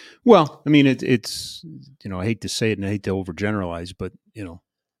 Well, I mean, it's, you know, I hate to say it and I hate to overgeneralize, but, you know,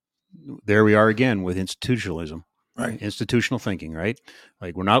 there we are again with institutionalism, Right? Institutional thinking, right?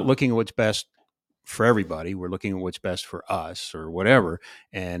 Like, we're not looking at what's best for everybody. We're looking at what's best for us or whatever.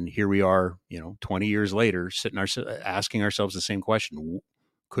 And here we are, you know, 20 years later, asking ourselves the same question.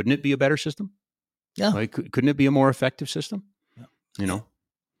 Couldn't it be a better system? Yeah. Like, couldn't it be a more effective system? Yeah. You know?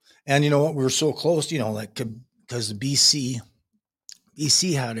 And you know what? We were so close, you know, like, because the BC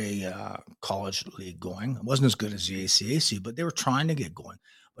had a college league going. It wasn't as good as the ACAC, but they were trying to get going.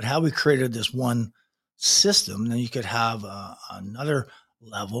 But how we created this one system, then you could have another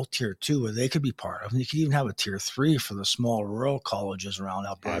level, Tier 2, where they could be part of. And you could even have a Tier 3 for the small rural colleges around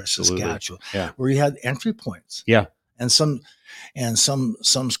Alberta, Absolutely. Saskatchewan, Yeah. where you had entry points. Yeah. And some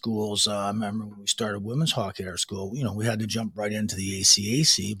schools, I remember when we started women's hockey at our school, you know, we had to jump right into the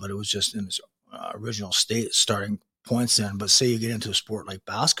ACAC, but it was just in its original state starting points then. But say you get into a sport like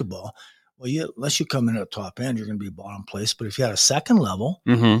basketball, well, unless you come in at the top end, you're going to be bottom place. But if you had a second level,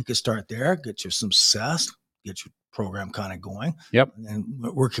 you could start there, get you some success, get your program kind of going, Yep. and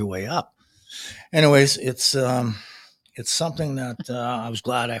then work your way up. Anyways, it's something that I was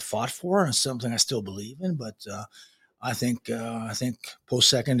glad I fought for, and something I still believe in. But I think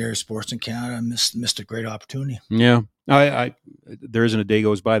post-secondary sports in Canada missed a great opportunity. Yeah. I there isn't a day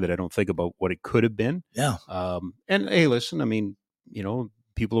goes by that I don't think about what it could have been. Yeah. And hey, listen, I mean, you know,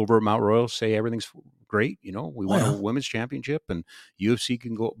 people over at Mount Royal say everything's great. You know, we won a women's championship and UFC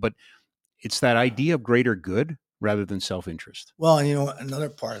can go, but it's that idea of greater good rather than self-interest. Well, and you know, another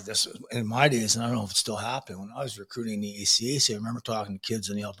part of this in my days, and I don't know if it still happened, when I was recruiting the ACAC, I remember talking to kids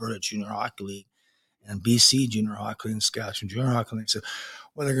in the Alberta Junior Hockey League and BC Junior Hockey League and Saskatchewan Junior Hockey League. Said,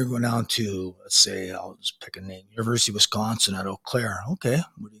 well, they're going to go down to, let's say, I'll just pick a name, University of Wisconsin at Eau Claire. Okay,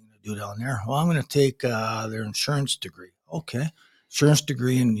 what are you going to do down there? Well, I'm going to take their insurance degree. Okay, insurance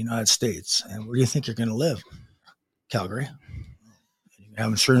degree in the United States. And where do you think you're going to live? Calgary. You have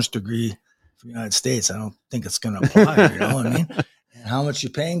an insurance degree for the United States. I don't think it's going to apply. You know what I mean? And how much you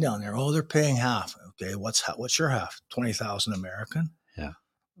paying down there? Oh, they're paying half. Okay, what's your half? 20,000 American. Yeah.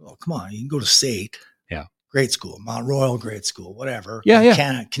 Well, come on, you can go to Sate. Yeah. Great school, Mount Royal, great school, whatever. Yeah,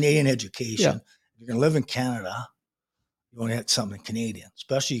 yeah. Canadian education. Yeah. If you're going to live in Canada, you want to have something Canadian.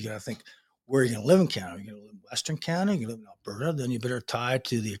 Especially you got to think where you're going to live in Canada. You're going to live in Western Canada, you're going to live in Alberta, then you better tie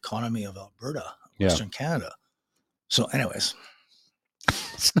to the economy of Alberta, Western Canada. So anyways.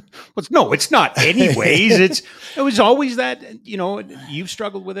 No, it's not anyways. It was always that, you know, you've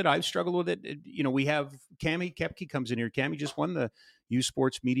struggled with it. I've struggled with it. You know, we have Cami Kepke comes in here. Cami just won the U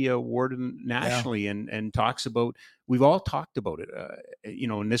Sports Media Award nationally and talks about, we've all talked about it, you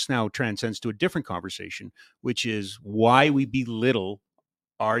know, and this now transcends to a different conversation, which is why we belittle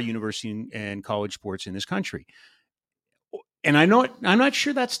our university and college sports in this country. And I'm not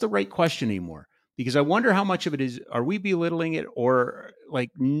sure that's the right question anymore. because I wonder how much of it is, are we belittling it, or like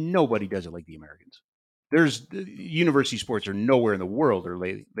nobody does it like the Americans? There's university sports are nowhere in the world, or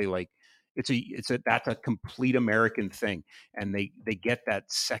they like, that's a complete American thing. And they get that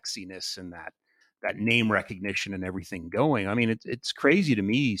sexiness and that name recognition and everything going. I mean, it's crazy to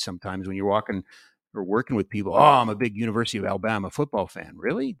me sometimes when you're walking or working with people. Oh, I'm a big University of Alabama football fan.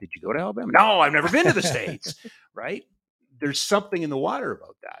 Really? Did you go to Alabama? No, I've never been to the States. Right? There's something in the water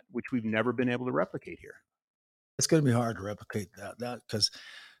about that, which we've never been able to replicate here. It's going to be hard to replicate that because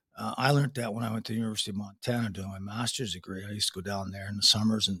I learned that when I went to the University of Montana doing my master's degree. I used to go down there in the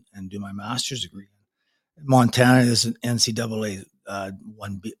summers and do my master's degree. Montana is an NCAA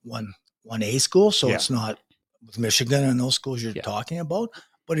 1A school, so it's not with Michigan and those schools you're talking about,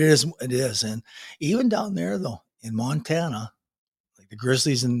 but it is. And even down there, though, in Montana, like the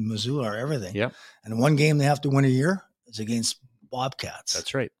Grizzlies in Missoula are everything. Yep. And one game they have to win a year is against Bobcats.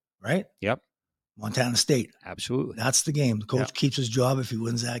 That's right. Right? Yep. Montana State. Absolutely. That's the game. The coach keeps his job if he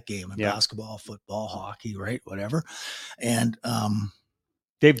wins that game in basketball, football, hockey, right? Whatever. And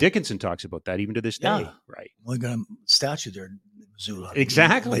Dave Dickinson talks about that even to this day. Right. We got a statue there in Missoula.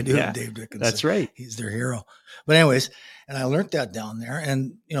 Exactly. They do. Dave Dickinson. That's right. He's their hero. But anyways, and I learned that down there.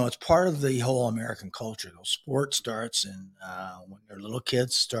 And, it's part of the whole American culture. Sport starts in when they're little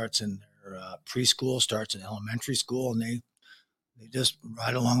kids, starts in their preschool, starts in elementary school, and they just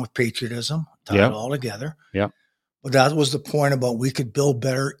ride along with patriotism, tie it all together. Yeah. But that was the point about we could build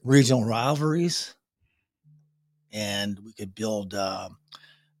better regional rivalries, and we could build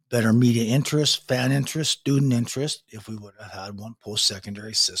better media interest, fan interest, student interest if we would have had one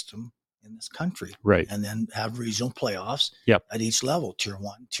post-secondary system in this country. Right. And then have regional playoffs at each level, tier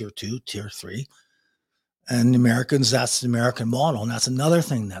 1, tier 2, tier 3. And the Americans, that's the American model. And that's another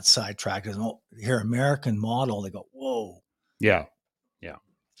thing that's sidetracked. Is they hear American model, they go, whoa. Yeah. Yeah.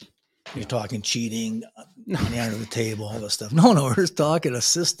 You're talking cheating, money under the table, all this stuff. No, we're just talking a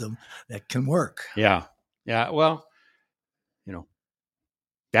system that can work. Yeah. Yeah. Well,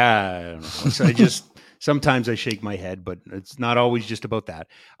 I don't know. So sometimes I shake my head, but it's not always just about that.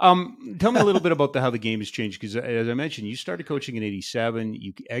 Tell me a little bit about how the game has changed. Because as I mentioned, you started coaching in 87,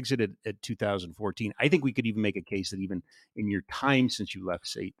 you exited at 2014. I think we could even make a case that even in your time since you left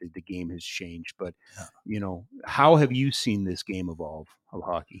State, the game has changed. But, how have you seen this game evolve of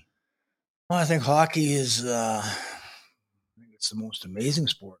hockey? Well, I think hockey is, it's the most amazing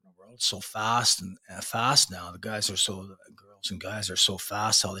sport in the world. It's so fast and fast now. The girls and guys are so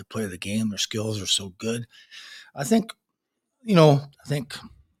fast how they play the game. Their skills are so good. I think,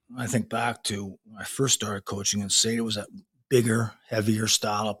 I think back to when I first started coaching in State, it was a bigger, heavier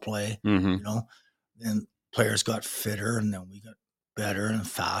style of play. Mm-hmm. Then players got fitter, and then we got better and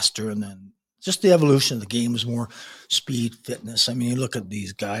faster, and then just the evolution of the game was more speed, fitness. I mean, you look at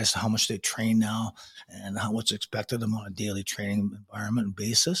these guys, how much they train now, and what's expected of them on a daily training environment and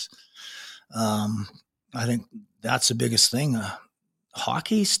basis. I think that's the biggest thing.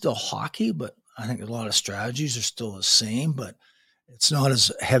 Hockey's still hockey, but I think a lot of strategies are still the same, but it's not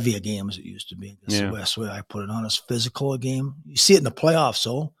as heavy a game as it used to be. That's the best way I put it. Not as physical a game. You see it in the playoffs,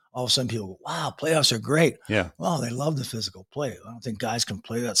 though. All of a sudden people go, wow, playoffs are great. Yeah. Well, they love the physical play. I don't think guys can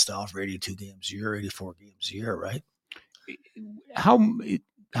play that style for 82 games a year, 84 games a year, right? How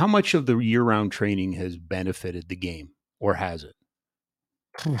much of the year-round training has benefited the game, or has it?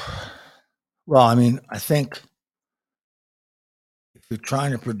 Well, I mean, I think if you're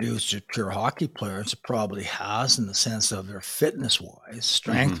trying to produce a pure hockey players, it probably has in the sense of their fitness-wise,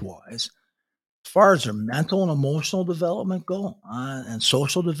 strength-wise. As far as their mental and emotional development go and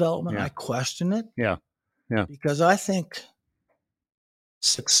social development, I question it. Yeah. Yeah. Because I think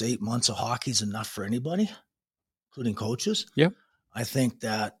 6 8 months of hockey is enough for anybody, including coaches. Yeah. I think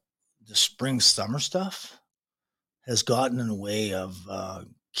that the spring, summer stuff has gotten in the way of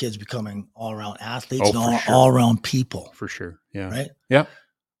kids becoming all-around athletes and all-around people. For sure. Yeah. Right? Yeah.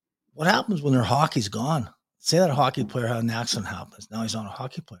 What happens when their hockey's gone? Say that a hockey player had an accident happens. Now he's not a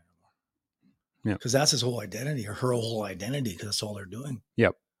hockey player. Yeah. Because that's his whole identity or her whole identity because that's all they're doing.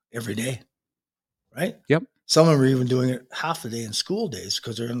 Yep. Every day. Right? Yep. Some of them are even doing it half the day in school days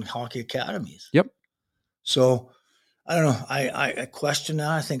because they're in hockey academies. Yep. So, I don't know. I question that.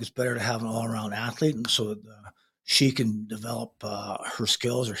 I think it's better to have an all-around athlete so that she can develop her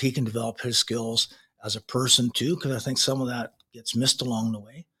skills or he can develop his skills as a person too, because I think some of that gets missed along the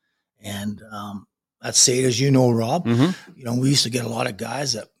way. And that's say, as you know, Rob, we used to get a lot of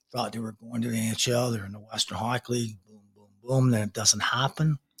guys that thought they were going to the NHL. They're in the Western Hockey League. Boom, boom, boom. Then it doesn't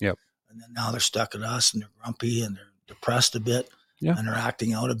happen. Yep. And then now they're stuck at us and they're grumpy and they're depressed a bit. Yeah. And they're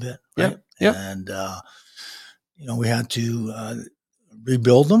acting out a bit. Right. Yeah. And, we had to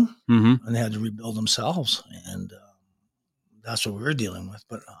rebuild them, Mm-hmm. and they had to rebuild themselves. And that's what we were dealing with.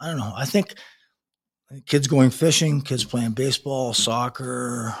 But I don't know. I think kids going fishing, kids playing baseball,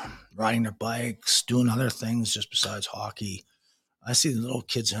 soccer, riding their bikes, doing other things just besides hockey. I see the little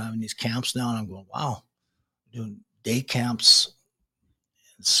kids having these camps now, and I'm going, wow, doing day camps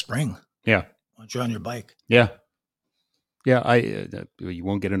in spring. Yeah. Why don't you on your bike? Yeah. Yeah. You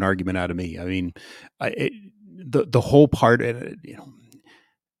won't get an argument out of me. I mean, the whole part,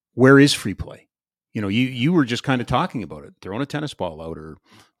 where is free play? You were just kind of talking about it, throwing a tennis ball out or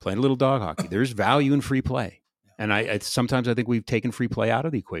playing a little dog hockey. There's value in free play. And I sometimes I think we've taken free play out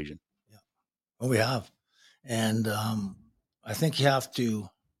of the equation. Yeah. Well, we have. And I think you have to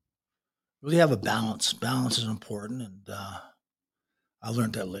really have a balance. Balance is important. And I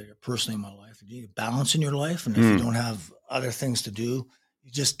learned that later personally in my life. You need a balance in your life. And if you don't have other things to do,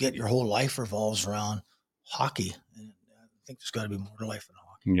 you just get your whole life revolves around hockey. And I think there's got to be more to life than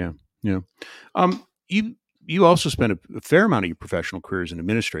hockey. Yeah. Yeah. You also spent a fair amount of your professional career as an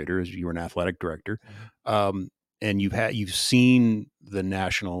administrator, as you were an athletic director. And you've seen the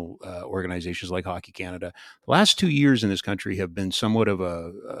national organizations like Hockey Canada. The last 2 years in this country have been somewhat of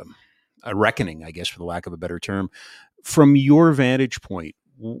a reckoning, I guess, for the lack of a better term. From your vantage point,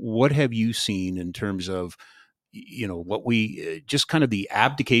 what have you seen in terms of, what we just kind of the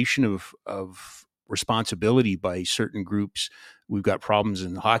abdication of responsibility by certain groups? We've got problems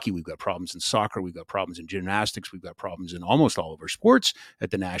in hockey. We've got problems in soccer. We've got problems in gymnastics. We've got problems in almost all of our sports at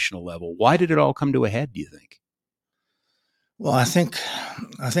the national level. Why did it all come to a head, do you think? Well, I think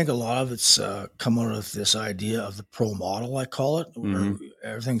a lot of it's come out of this idea of the pro model, I call it, where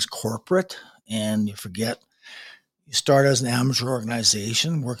everything's corporate and you forget. You start as an amateur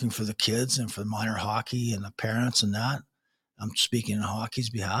organization working for the kids and for the minor hockey and the parents and that. I'm speaking on hockey's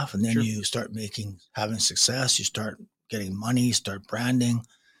behalf. And then you start having success. You start getting money, you start branding,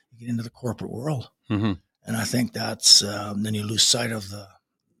 you get into the corporate world. Mm-hmm. And I think that's, then you lose sight of the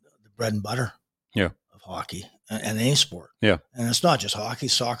bread and butter of hockey and any sport. Yeah. And it's not just hockey.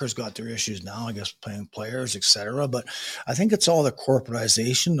 Soccer's got their issues now, I guess, playing players, et cetera. But I think it's all the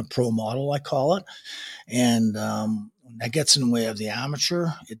corporatization, the pro model, I call it. And that gets in the way of the amateur.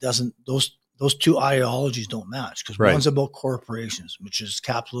 It doesn't, those two ideologies don't match because one's about corporations, which is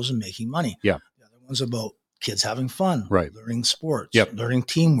capitalism making money. Yeah. The other one's about kids having fun, learning sports, learning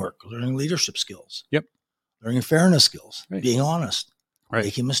teamwork, learning leadership skills, learning fairness skills, being honest,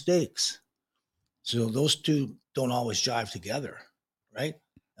 making mistakes. So those two don't always jive together, right?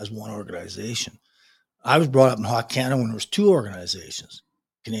 As one organization. I was brought up in Hockey Canada when there was two organizations,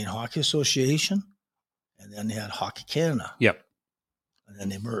 Canadian Hockey Association, and then they had Hockey Canada. Yep. And then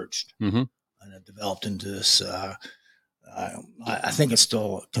they merged. Mm-hmm. And it developed into this, I think it's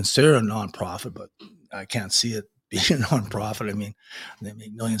still considered a nonprofit, but I can't see it being a nonprofit. I mean, they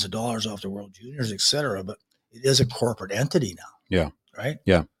make millions of dollars off the World Juniors, et cetera, but it is a corporate entity now. Yeah. Right?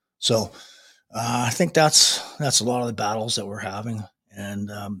 Yeah. So I think that's a lot of the battles that we're having.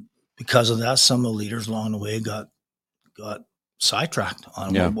 And because of that, some of the leaders along the way got sidetracked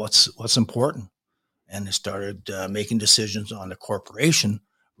on what's important. And they started making decisions on the corporation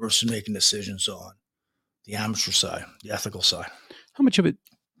versus making decisions on the amateur side, the ethical side. How much of it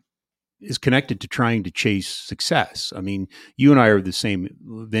is connected to trying to chase success? I mean, you and I are the same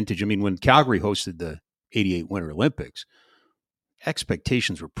vintage. I mean, when Calgary hosted the 88 Winter Olympics,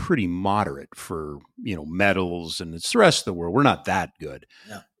 expectations were pretty moderate for, medals, and it's the rest of the world. We're not that good.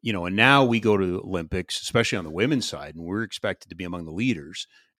 Yeah. And now we go to the Olympics, especially on the women's side, and we're expected to be among the leaders.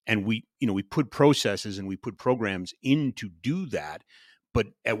 And we put processes and we put programs in to do that, but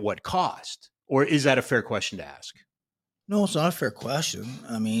at what cost? Or is that a fair question to ask? No, it's not a fair question.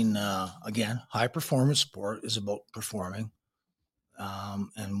 I mean, again, high performance sport is about performing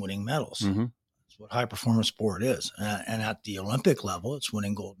and winning medals. Mm-hmm. That's what high performance sport is. And at the Olympic level, it's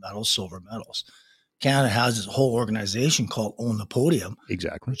winning gold medals, silver medals. Canada has this whole organization called Own the Podium.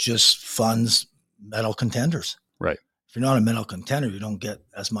 Exactly. Which just funds medal contenders. Right. If you're not a medal contender, you don't get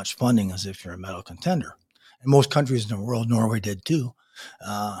as much funding as if you're a medal contender. And most countries in the world, Norway did too,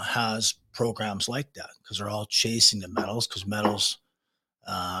 has programs like that because they're all chasing the medals because medals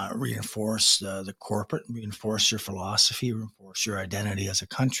reinforce the corporate, reinforce your philosophy, reinforce your identity as a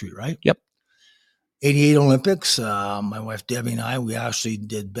country, right? Yep. 88 Olympics, my wife Debbie and I, we actually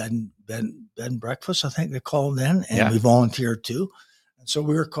did bed and breakfast, I think they called then, and we volunteered too. And so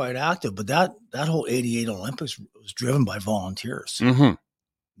we were quite active, but that whole 88 Olympics was driven by volunteers. Mm-hmm.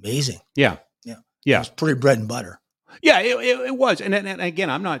 Amazing. Yeah. Yeah. Yeah. It was pretty bread and butter. Yeah, it was. And again,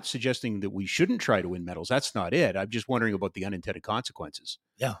 I'm not suggesting that we shouldn't try to win medals. That's not it. I'm just wondering about the unintended consequences.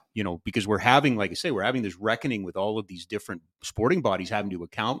 Yeah. Because we're having, like I say, we're having this reckoning with all of these different sporting bodies having to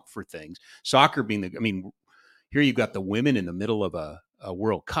account for things. Soccer being here you've got the women in the middle of a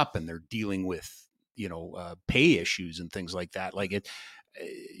World Cup and they're dealing with, pay issues and things like that. Like it,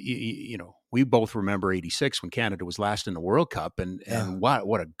 we both remember '86 when Canada was last in the World Cup, and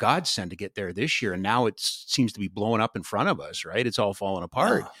what a godsend to get there this year. And now it seems to be blowing up in front of us, right? It's all falling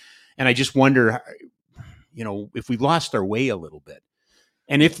apart. Yeah. And I just wonder, if we've lost our way a little bit,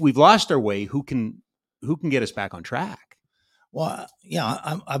 and if we've lost our way, who can get us back on track? Well,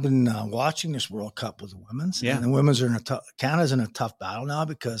 yeah, I've been watching this World Cup with the women's. Yeah, and the women's are Canada's in a tough battle now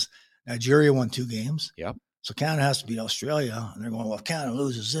because Nigeria won 2 games. Yep. So Canada has to beat Australia, and they're going, well, if Canada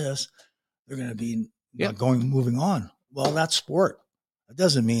loses this, they're going to be moving on. Well, that's sport. It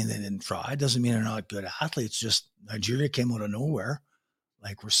doesn't mean they didn't try. It doesn't mean they're not good athletes. Just Nigeria came out of nowhere,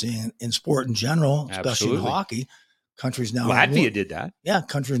 like we're seeing in sport in general, especially in hockey. Countries now. Latvia did that. Yeah,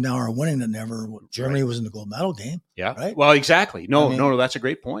 countries now are winning that never. Germany was in the gold medal game. Yeah, right. Well, exactly. No, that's a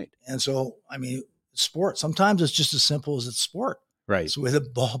great point. And so, sport. Sometimes it's just as simple as it's sport. Right. So with the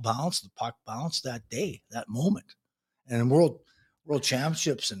ball bounced, the puck bounced that day, that moment. And in world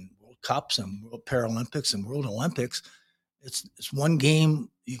championships and World Cups and World Paralympics and World Olympics, it's one game.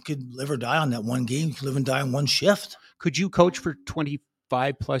 You could live or die on that one game. You could live and die on one shift. Could you coach for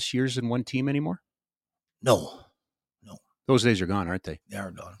 25 plus years in one team anymore? No. Those days are gone, aren't they? They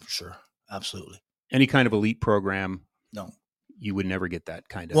are gone for sure. Absolutely. Any kind of elite program? No. You would never get that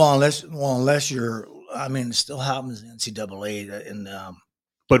kind of. Well, unless you're. It still happens in NCAA.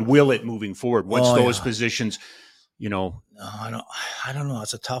 But will it moving forward once those positions? No, I don't know.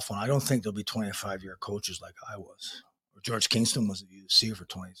 It's a tough one. I don't think there'll be 25-year coaches like I was. Or George Kingston was at UC for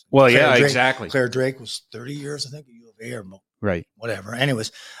 20. Well, exactly. Claire Drake was 30 years, I think, at U of A or right. Whatever.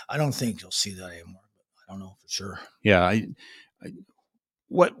 Anyways, I don't think you'll see that anymore. But I don't know for sure. Yeah.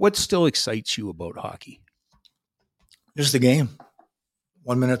 What still excites you about hockey? Just the game.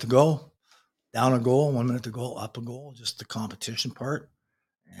 1 minute to go. Down a goal, 1 minute to go, up a goal, just the competition part.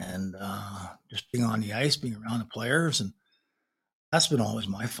 And just being on the ice, being around the players. And that's been always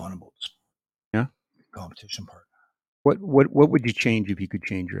my fun about the competition part. What would you change if you could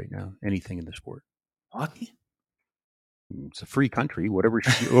change right now? Anything in the sport? Hockey? It's a free country, whatever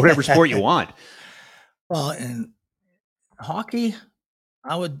sport you want. Well, in hockey,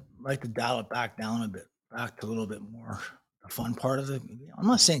 I would like to dial it back down a bit, back to a little bit more the fun part of it. I'm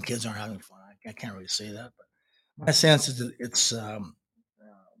not saying kids aren't having fun. I can't really say that, but my sense is that it's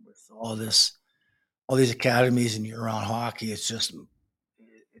with all these academies and year-round hockey, it's just you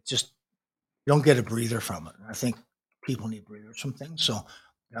don't get a breather from it. I think people need breathers from things. So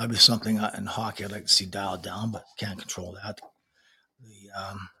that'd be something in hockey I'd like to see dialed down, but can't control that.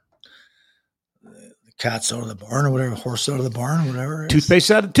 The cat's out of the barn or whatever, horse out of the barn, whatever. Toothpaste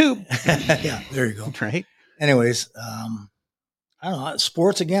out of the tube. Yeah, there you go. Right. Anyways, I don't know.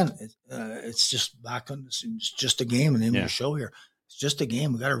 Sports again. It's just back on. It's just a game. And the name of the show here. It's just a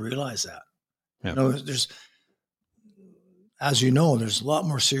game. We got to realize that. Yeah. There's, as you know, there's a lot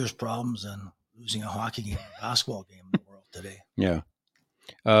more serious problems than losing a hockey game, a basketball game in the world today. Yeah.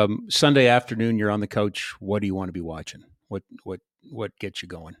 Sunday afternoon, you're on the couch. What do you want to be watching? What gets you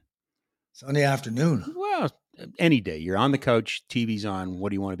going? Sunday afternoon. Well, any day. You're on the couch. TV's on. What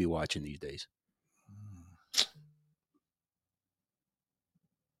do you want to be watching these days?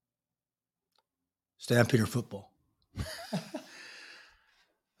 Stampeder football.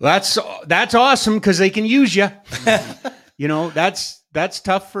 That's awesome because they can use you. That's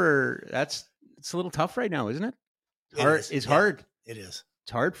tough it's a little tough right now, isn't it? It's hard. It is.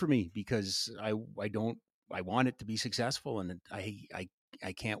 It's hard for me because I want it to be successful and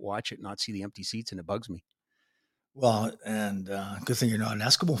I can't watch it and not see the empty seats and it bugs me. Well, and good thing you're not an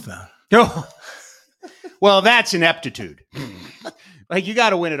Eskimo fan. No. Well, that's ineptitude. Like you got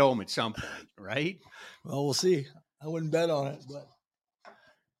to win at home at some point, right? Well, we'll see. I wouldn't bet on it, but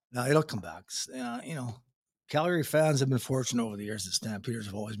no, it'll come back. Calgary fans have been fortunate over the years that Stampeders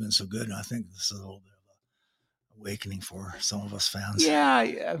have always been so good, and I think this is a little bit of an awakening for some of us fans. Yeah,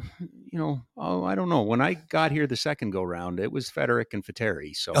 I don't know. When I got here the second go round, it was Federic and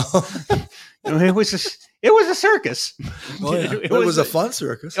Fateri, so it was a circus. Oh, yeah. It was a fun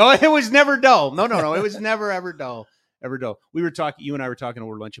circus. Oh, it was never dull. No. It was never ever dull. You and I were talking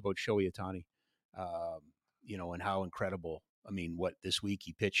over lunch about Shohei Ohtani, and how incredible. I mean, this week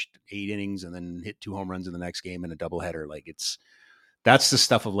he pitched 8 innings and then hit 2 home runs in the next game in a doubleheader. Like that's the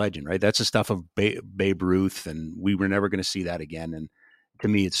stuff of legend, right? That's the stuff of Babe Ruth, and we were never going to see that again. And to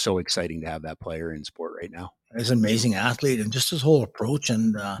me, it's so exciting to have that player in sport right now. He's an amazing athlete, and just his whole approach.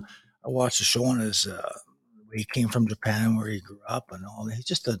 And I watched the show on his where he came from Japan, where he grew up, and all. He's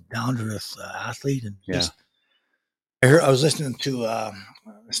just a down to earth athlete, and just. I was listening to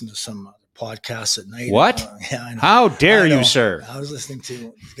some other podcasts at night. What? Yeah, I know. How dare you, sir? I was listening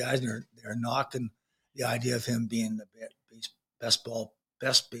to these guys, and they're knocking the idea of him being the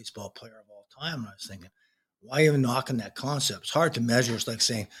best baseball player of all time. And I was thinking, why even knocking that concept? It's hard to measure. It's like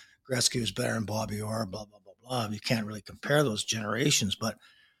saying Gretzky was better than Bobby Orr, blah, blah, blah, blah. You can't really compare those generations, but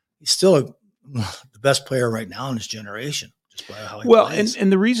he's still the best player right now in his generation, just by how he plays.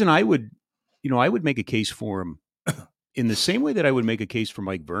 And the reason I would make a case for him in the same way that I would make a case for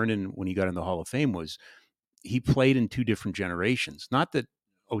Mike Vernon when he got in the Hall of Fame was he played in two different generations. Not that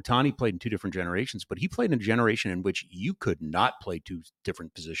Ohtani played in two different generations, but he played in a generation in which you could not play two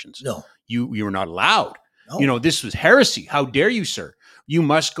different positions. No. You were not allowed. No. This was heresy. How dare you, sir? You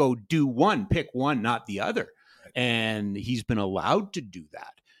must go do one, pick one, not the other. Right. And he's been allowed to do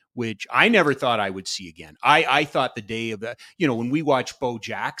that, which I never thought I would see again. I thought the day of that, when we watched Bo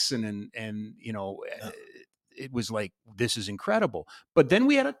Jackson and it was like, this is incredible. But then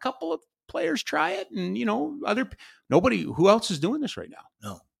we had a couple of players try it, and nobody. Who else is doing this right now?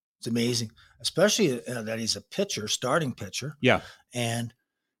 No, it's amazing, especially that he's a pitcher, starting pitcher. Yeah, and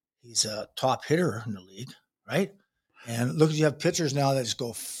he's a top hitter in the league, right? And look, you have pitchers now that just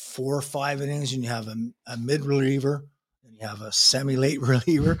go 4 or 5 innings, and you have a mid reliever, and you have a semi-late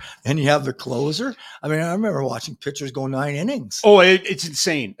reliever, and you have the closer. I mean, I remember watching pitchers go 9 innings. Oh, it's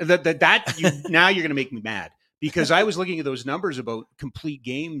insane. Now you're going to make me mad. Because I was looking at those numbers about complete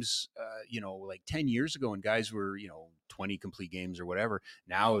games, like 10 years ago, and guys were, 20 complete games or whatever.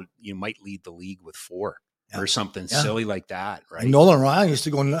 Now you might lead the league with 4 or something silly like that, right? And Nolan Ryan used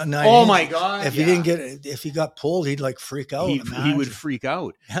to go 9. Oh my God! If he got pulled, he'd like freak out. He would freak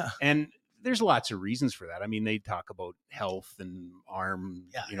out. Yeah. And there's lots of reasons for that. I mean, they talk about health and arm,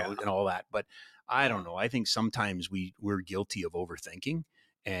 and all that. But I don't know. I think sometimes we're guilty of overthinking,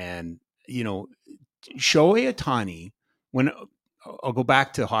 and Shohei Ohtani, when I'll go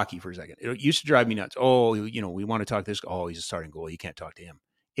back to hockey for a second, it used to drive me nuts. Oh, we want to talk this. Oh, he's a starting goalie. You can't talk to him.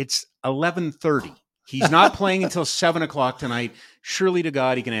 It's 11:30. He's not playing until 7:00 tonight. Surely to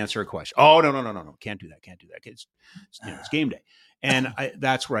God, he can answer a question. Oh, no. Can't do that. It's game day. And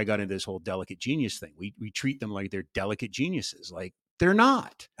that's where I got into this whole delicate genius thing. We treat them like they're delicate geniuses. Like, they're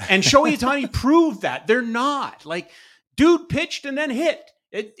not. And Shohei Ohtani proved that. They're not. Like, dude pitched and then hit.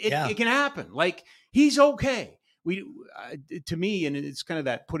 It can happen. Like, he's okay. To me, and it's kind of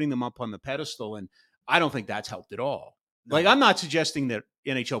that putting them up on the pedestal, and I don't think that's helped at all. No. Like, I'm not suggesting that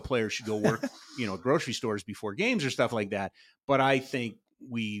NHL players should go work, grocery stores before games or stuff like that. But I think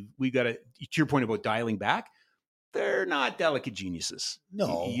we got to your point about dialing back. They're not delicate geniuses.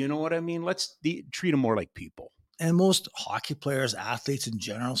 No, you know what I mean. Let's treat them more like people. And most hockey players, athletes in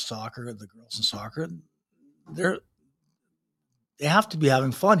general, soccer, the girls in soccer, they have to be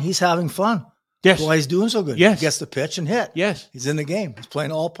having fun. He's having fun. Yes. That's why he's doing so good. Yes. He gets the pitch and hit. Yes. He's in the game. He's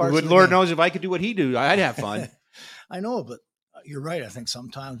playing all parts of the Lord game. knows if I could do what he do, I'd have fun. I know, but you're right. I think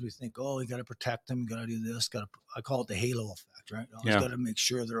sometimes we think, you got to protect them. You got to do this. I call it the halo effect, right? You got to make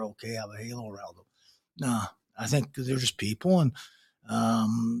sure they're okay, have a halo around them. No, I think they're just people, and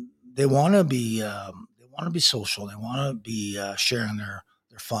they want to be social. They want to be sharing their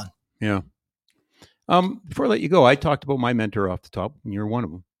fun. Yeah. Before I let you go, I talked about my mentor off the top, and you're one of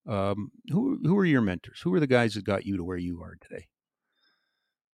them. Who are your mentors? Who are the guys that got you to where you are today?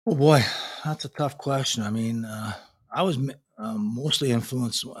 Oh boy, that's a tough question. I mean, I was mostly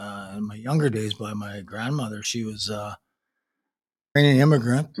influenced in my younger days by my grandmother. She was a Ukrainian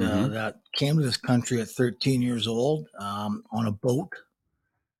immigrant that came to this country at 13 years old on a boat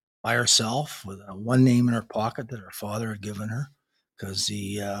by herself with one name in her pocket that her father had given her, because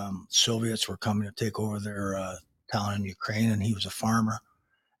the Soviets were coming to take over their town in Ukraine, and he was a farmer.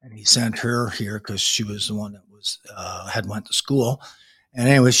 And he sent her here because she was the one that was had went to school. And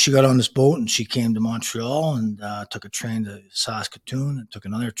anyway, she got on this boat and she came to Montreal and took a train to Saskatoon and took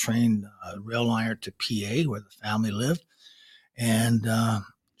another train, rail liner to PA, where the family lived. And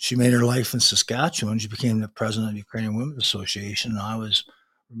she made her life in Saskatchewan. She became the president of the Ukrainian Women's Association. And I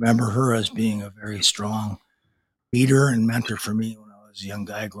remember her as being a very strong leader and mentor for me when I was a young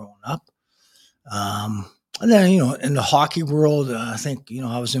guy growing up. And then, in the hockey world, I think,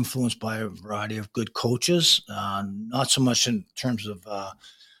 I was influenced by a variety of good coaches, not so much in terms of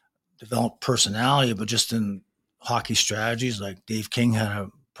developed personality, but just in hockey strategies. Like Dave King had a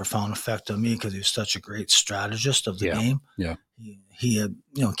profound effect on me because he was such a great strategist of the game. Yeah. He had,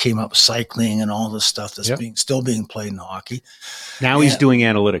 came up with cycling and all this stuff that's still being played in hockey. Now he's doing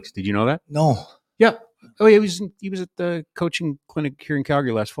analytics. Did you know that? No. Yep. Oh, yeah, he was at the coaching clinic here in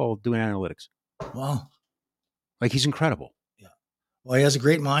Calgary last fall doing analytics. Wow. Like, he's incredible. Yeah. Well, he has a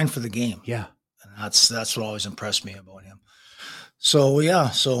great mind for the game. Yeah. And that's what always impressed me about him. So,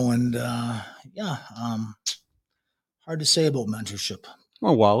 yeah. Hard to say about mentorship.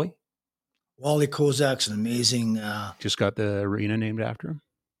 Well, Wally Kozak's an amazing. just got the arena named after him.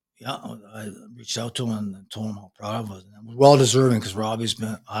 Yeah, I reached out to him and told him how proud I was. And well deserving because Wally's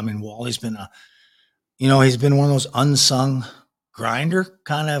been he's been one of those unsung grinder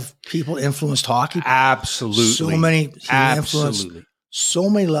kind of people, influenced hockey. Absolutely. He influenced so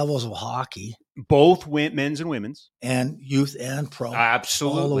many levels of hockey. Both men's and women's. And youth and pro.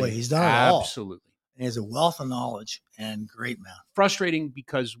 Absolutely. All the way. He's done it all. Absolutely. And he has a wealth of knowledge and great man. Frustrating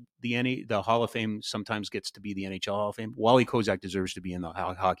because the Hall of Fame sometimes gets to be the NHL Hall of Fame. Wally Kozak deserves to be in the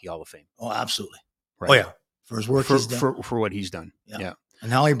Hockey Hall of Fame. Oh, absolutely. Right. Oh, yeah. For his work he's done. For what he's done. Yeah.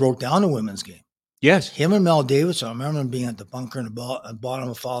 And how he broke down the women's game. Yes. Him and Mel Davis, I remember them being at the bunker in the bottom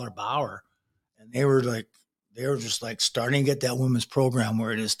of Father Bauer. And they were just like starting to get that women's program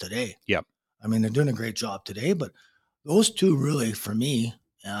where it is today. Yep. I mean, they're doing a great job today, but those two really, for me,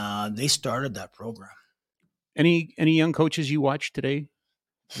 they started that program. Any young coaches you watch today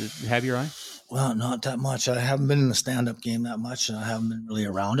that have your eye? Well, not that much. I haven't been in the stand-up game that much, and I haven't been really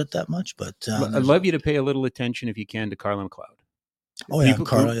around it that much. But I'd love you to pay a little attention, if you can, to Carla McLeod. Oh, yeah,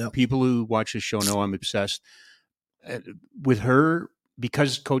 Carla, yeah. People who watch this show know I'm obsessed with her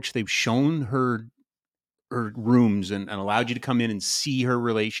because, Coach, they've shown her rooms and allowed you to come in and see her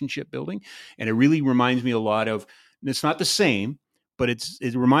relationship building. And it really reminds me a lot of, and it's not the same, but it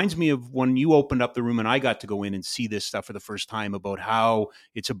reminds me of when you opened up the room and I got to go in and see this stuff for the first time, about how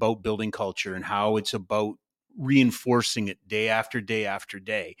it's about building culture and how it's about reinforcing it day after day after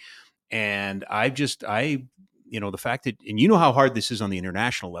day. And the fact that, and you know how hard this is on the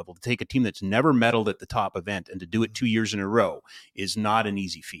international level, to take a team that's never medaled at the top event and to do it 2 years in a row is not an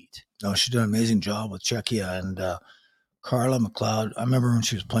easy feat. No, she did an amazing job with Czechia. And Carla McLeod, I remember when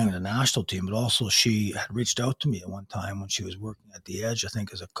she was playing in the national team, but also she had reached out to me at one time when she was working at the Edge, I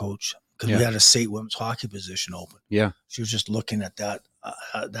think, as a coach, because we had a state women's hockey position open. Yeah. She was just looking at that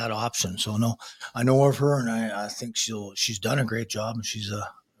option. So, no, I know of her, and I think she's done a great job, and she's a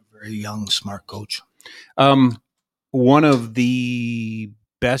very young, smart coach. One of the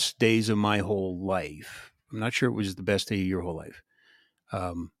best days of my whole life, I'm not sure it was the best day of your whole life,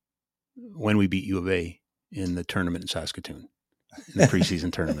 when we beat U of A in the tournament in Saskatoon, in the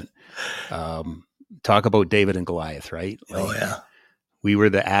preseason tournament. Talk about David and Goliath, right? Oh, yeah. We were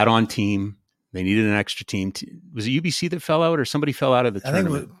the add-on team. They needed an extra team. Was it UBC that fell out, or somebody fell out of the tournament?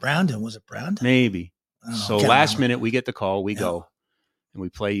 I think it was Brandon. Was it Brandon? Maybe. So last minute, we get the call, we go, and we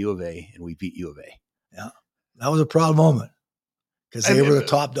play U of A, and we beat U of A. Yeah. That was a proud moment because they were the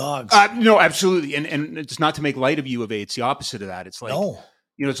top dogs. No, absolutely. And it's not to make light of U of A. It's the opposite of that. It's like,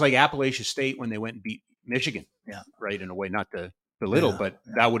 it's like Appalachia State when they went and beat Michigan. Yeah. Right. In a way, not to belittle, but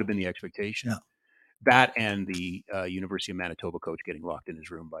that would have been the expectation. Yeah. That and the University of Manitoba coach getting locked in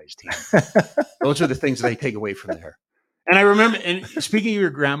his room by his team. Those are the things that I take away from there. And I remember, and speaking of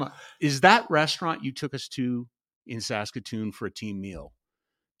your grandma, is that restaurant you took us to in Saskatoon for a team meal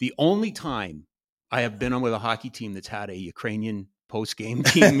the only time I have been on with a hockey team that's had a Ukrainian post-game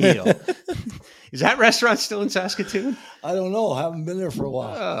team meal? Is that restaurant still in Saskatoon? I don't know. I haven't been there for a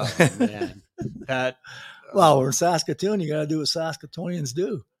while. Oh, man. Well, we're in Saskatoon. You got to do what Saskatoonians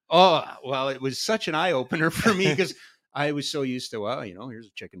do. Oh, well, it was such an eye-opener for me because I was so used to, here's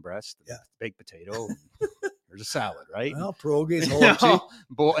a chicken breast, baked potato, there's a salad, right? Well, pierogies,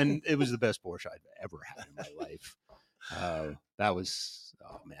 and it was the best borscht I've ever had in my life. That was,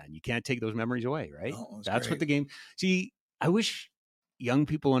 oh man, you can't take those memories away, right? No, that's great. What the game. See, I wish young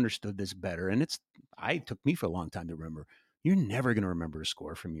people understood this better, and it took me for a long time to remember. You're never going to remember a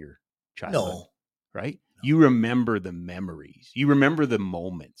score from your childhood, right? No. You remember the memories. You remember the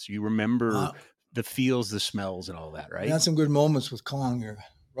moments. You remember the feels, the smells, and all that, right? We had some good moments with Kong here.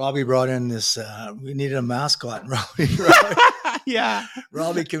 Robbie brought in this. We needed a mascot, and Robbie. Yeah.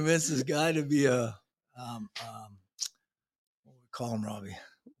 Robbie convinced this guy to be a. What would we call him, Robbie?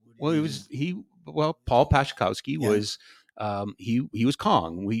 Well, Paul Pashkowski was. He was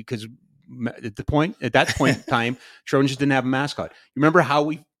Kong. Because at that point in time, Trojans didn't have a mascot. You remember how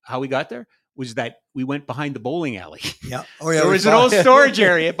we got there? Was that we went behind the bowling alley. Yeah. Oh yeah. There was an old storage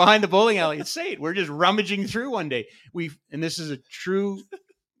area behind the bowling alley at St. We're just rummaging through one day. And this is a true,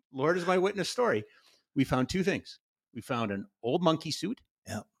 Lord is my witness story. We found two things. We found an old monkey suit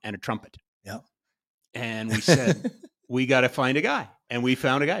and a trumpet. Yeah. And we said, we got to find a guy. And we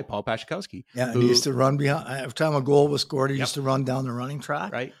found a guy, Paul Pashkowski. Yeah. He used to run behind. Every time a goal was scored, he used to run down the running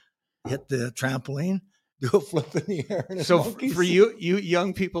track. Right. Hit the trampoline. do a flip in the air. And So for you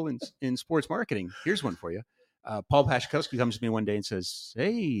young people in sports marketing, here's one for you. Paul Pashkowski comes to me one day and says,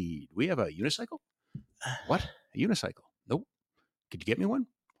 "Hey, we have a unicycle." What? A unicycle? Nope. Could you get me one?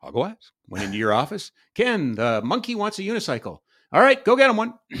 I'll go ask. Went into your office. Ken, the monkey wants a unicycle. All right, go get him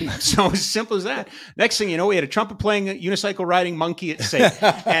one. So as simple as that. Next thing you know, we had a trumpet playing unicycle riding monkey at Safe.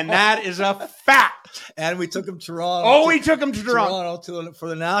 And that is a fact. And we took him to Toronto. Oh, we took him to Toronto. For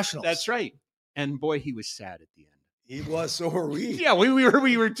the Nationals. That's right. And boy, he was sad at the end. He was. So were we. Yeah,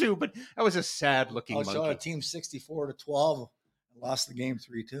 we were too. But that was a sad looking monkey. I saw a team 64-12. Lost the game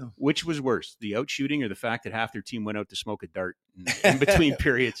 3-2. Which was worse, the out shooting or the fact that half their team went out to smoke a dart in between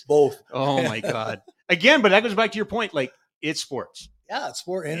periods? Both. Oh my God. Again, but that goes back to your point. Like, it's sports. Yeah, it's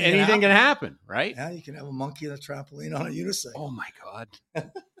sport. Anything can happen, right? Yeah, you can have a monkey on a trampoline on a unicycle. Oh my God.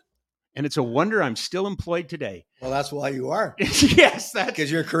 And it's a wonder I'm still employed today. Well, that's why you are. Yes,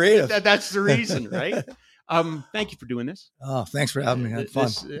 because you're creative. That's the reason, right? Thank you for doing this. Oh, thanks for having me. I had fun.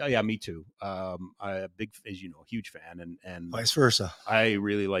 Yeah, me too. I'm a big, as you know, huge fan, and vice versa. I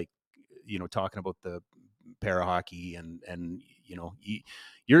really like, talking about the para hockey, and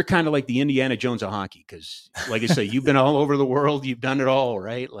you're kind of like the Indiana Jones of hockey, because, like I say, you've been all over the world, you've done it all,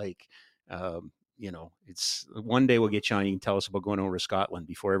 right? Like, it's one day we'll get you on. You can tell us about going over to Scotland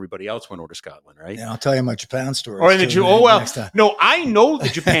before everybody else went over to Scotland, right? Yeah, I'll tell you my Japan story. No, I know the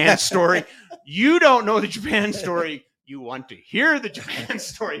Japan story. You don't know the Japan story. You want to hear the Japan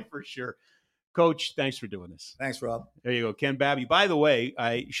story for sure. Coach, thanks for doing this. Thanks, Rob. There you go, Ken Babey. By the way,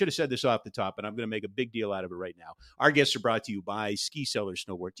 I should have said this off the top, but I'm going to make a big deal out of it right now. Our guests are brought to you by Ski Cellar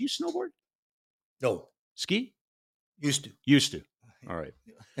Snowboard. Do you snowboard? No. Ski? Used to. All right.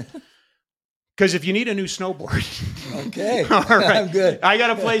 Because if you need a new snowboard. Okay. All right. I'm good. I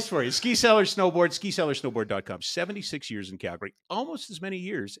got a place for you. Ski Cellar Snowboard, skicellarsnowboard.com. 76 years in Calgary, almost as many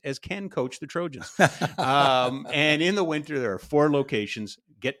years as Ken coached the Trojans. And in the winter, there are 4 locations.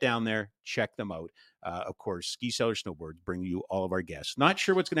 Get down there, check them out. Of course, Ski Cellar Snowboard bring you all of our guests. Not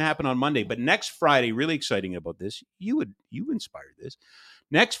sure what's going to happen on Monday, but next Friday, really exciting about this. You inspired this.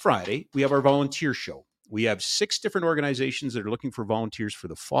 Next Friday, we have our volunteer show. We have 6 different organizations that are looking for volunteers for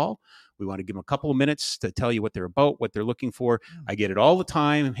the fall. We want to give them a couple of minutes to tell you what they're about, what they're looking for. I get it all the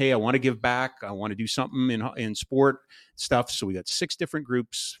time. Hey, I want to give back. I want to do something in sport stuff. So we got 6 different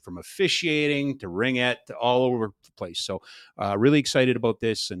groups, from officiating to ringette to all over the place. So really excited about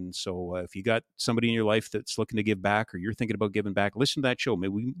this. And so if you got somebody in your life that's looking to give back, or you're thinking about giving back, listen to that show. Maybe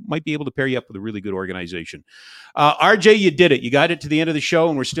we might be able to pair you up with a really good organization. RJ, you did it. You got it to the end of the show,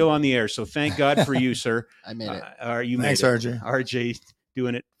 and we're still on the air. So thank God for you, sir. I made it. Thanks, RJ. RJ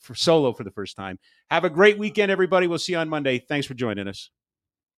doing it for solo for the first time. Have a great weekend, everybody. We'll see you on Monday. Thanks for joining us.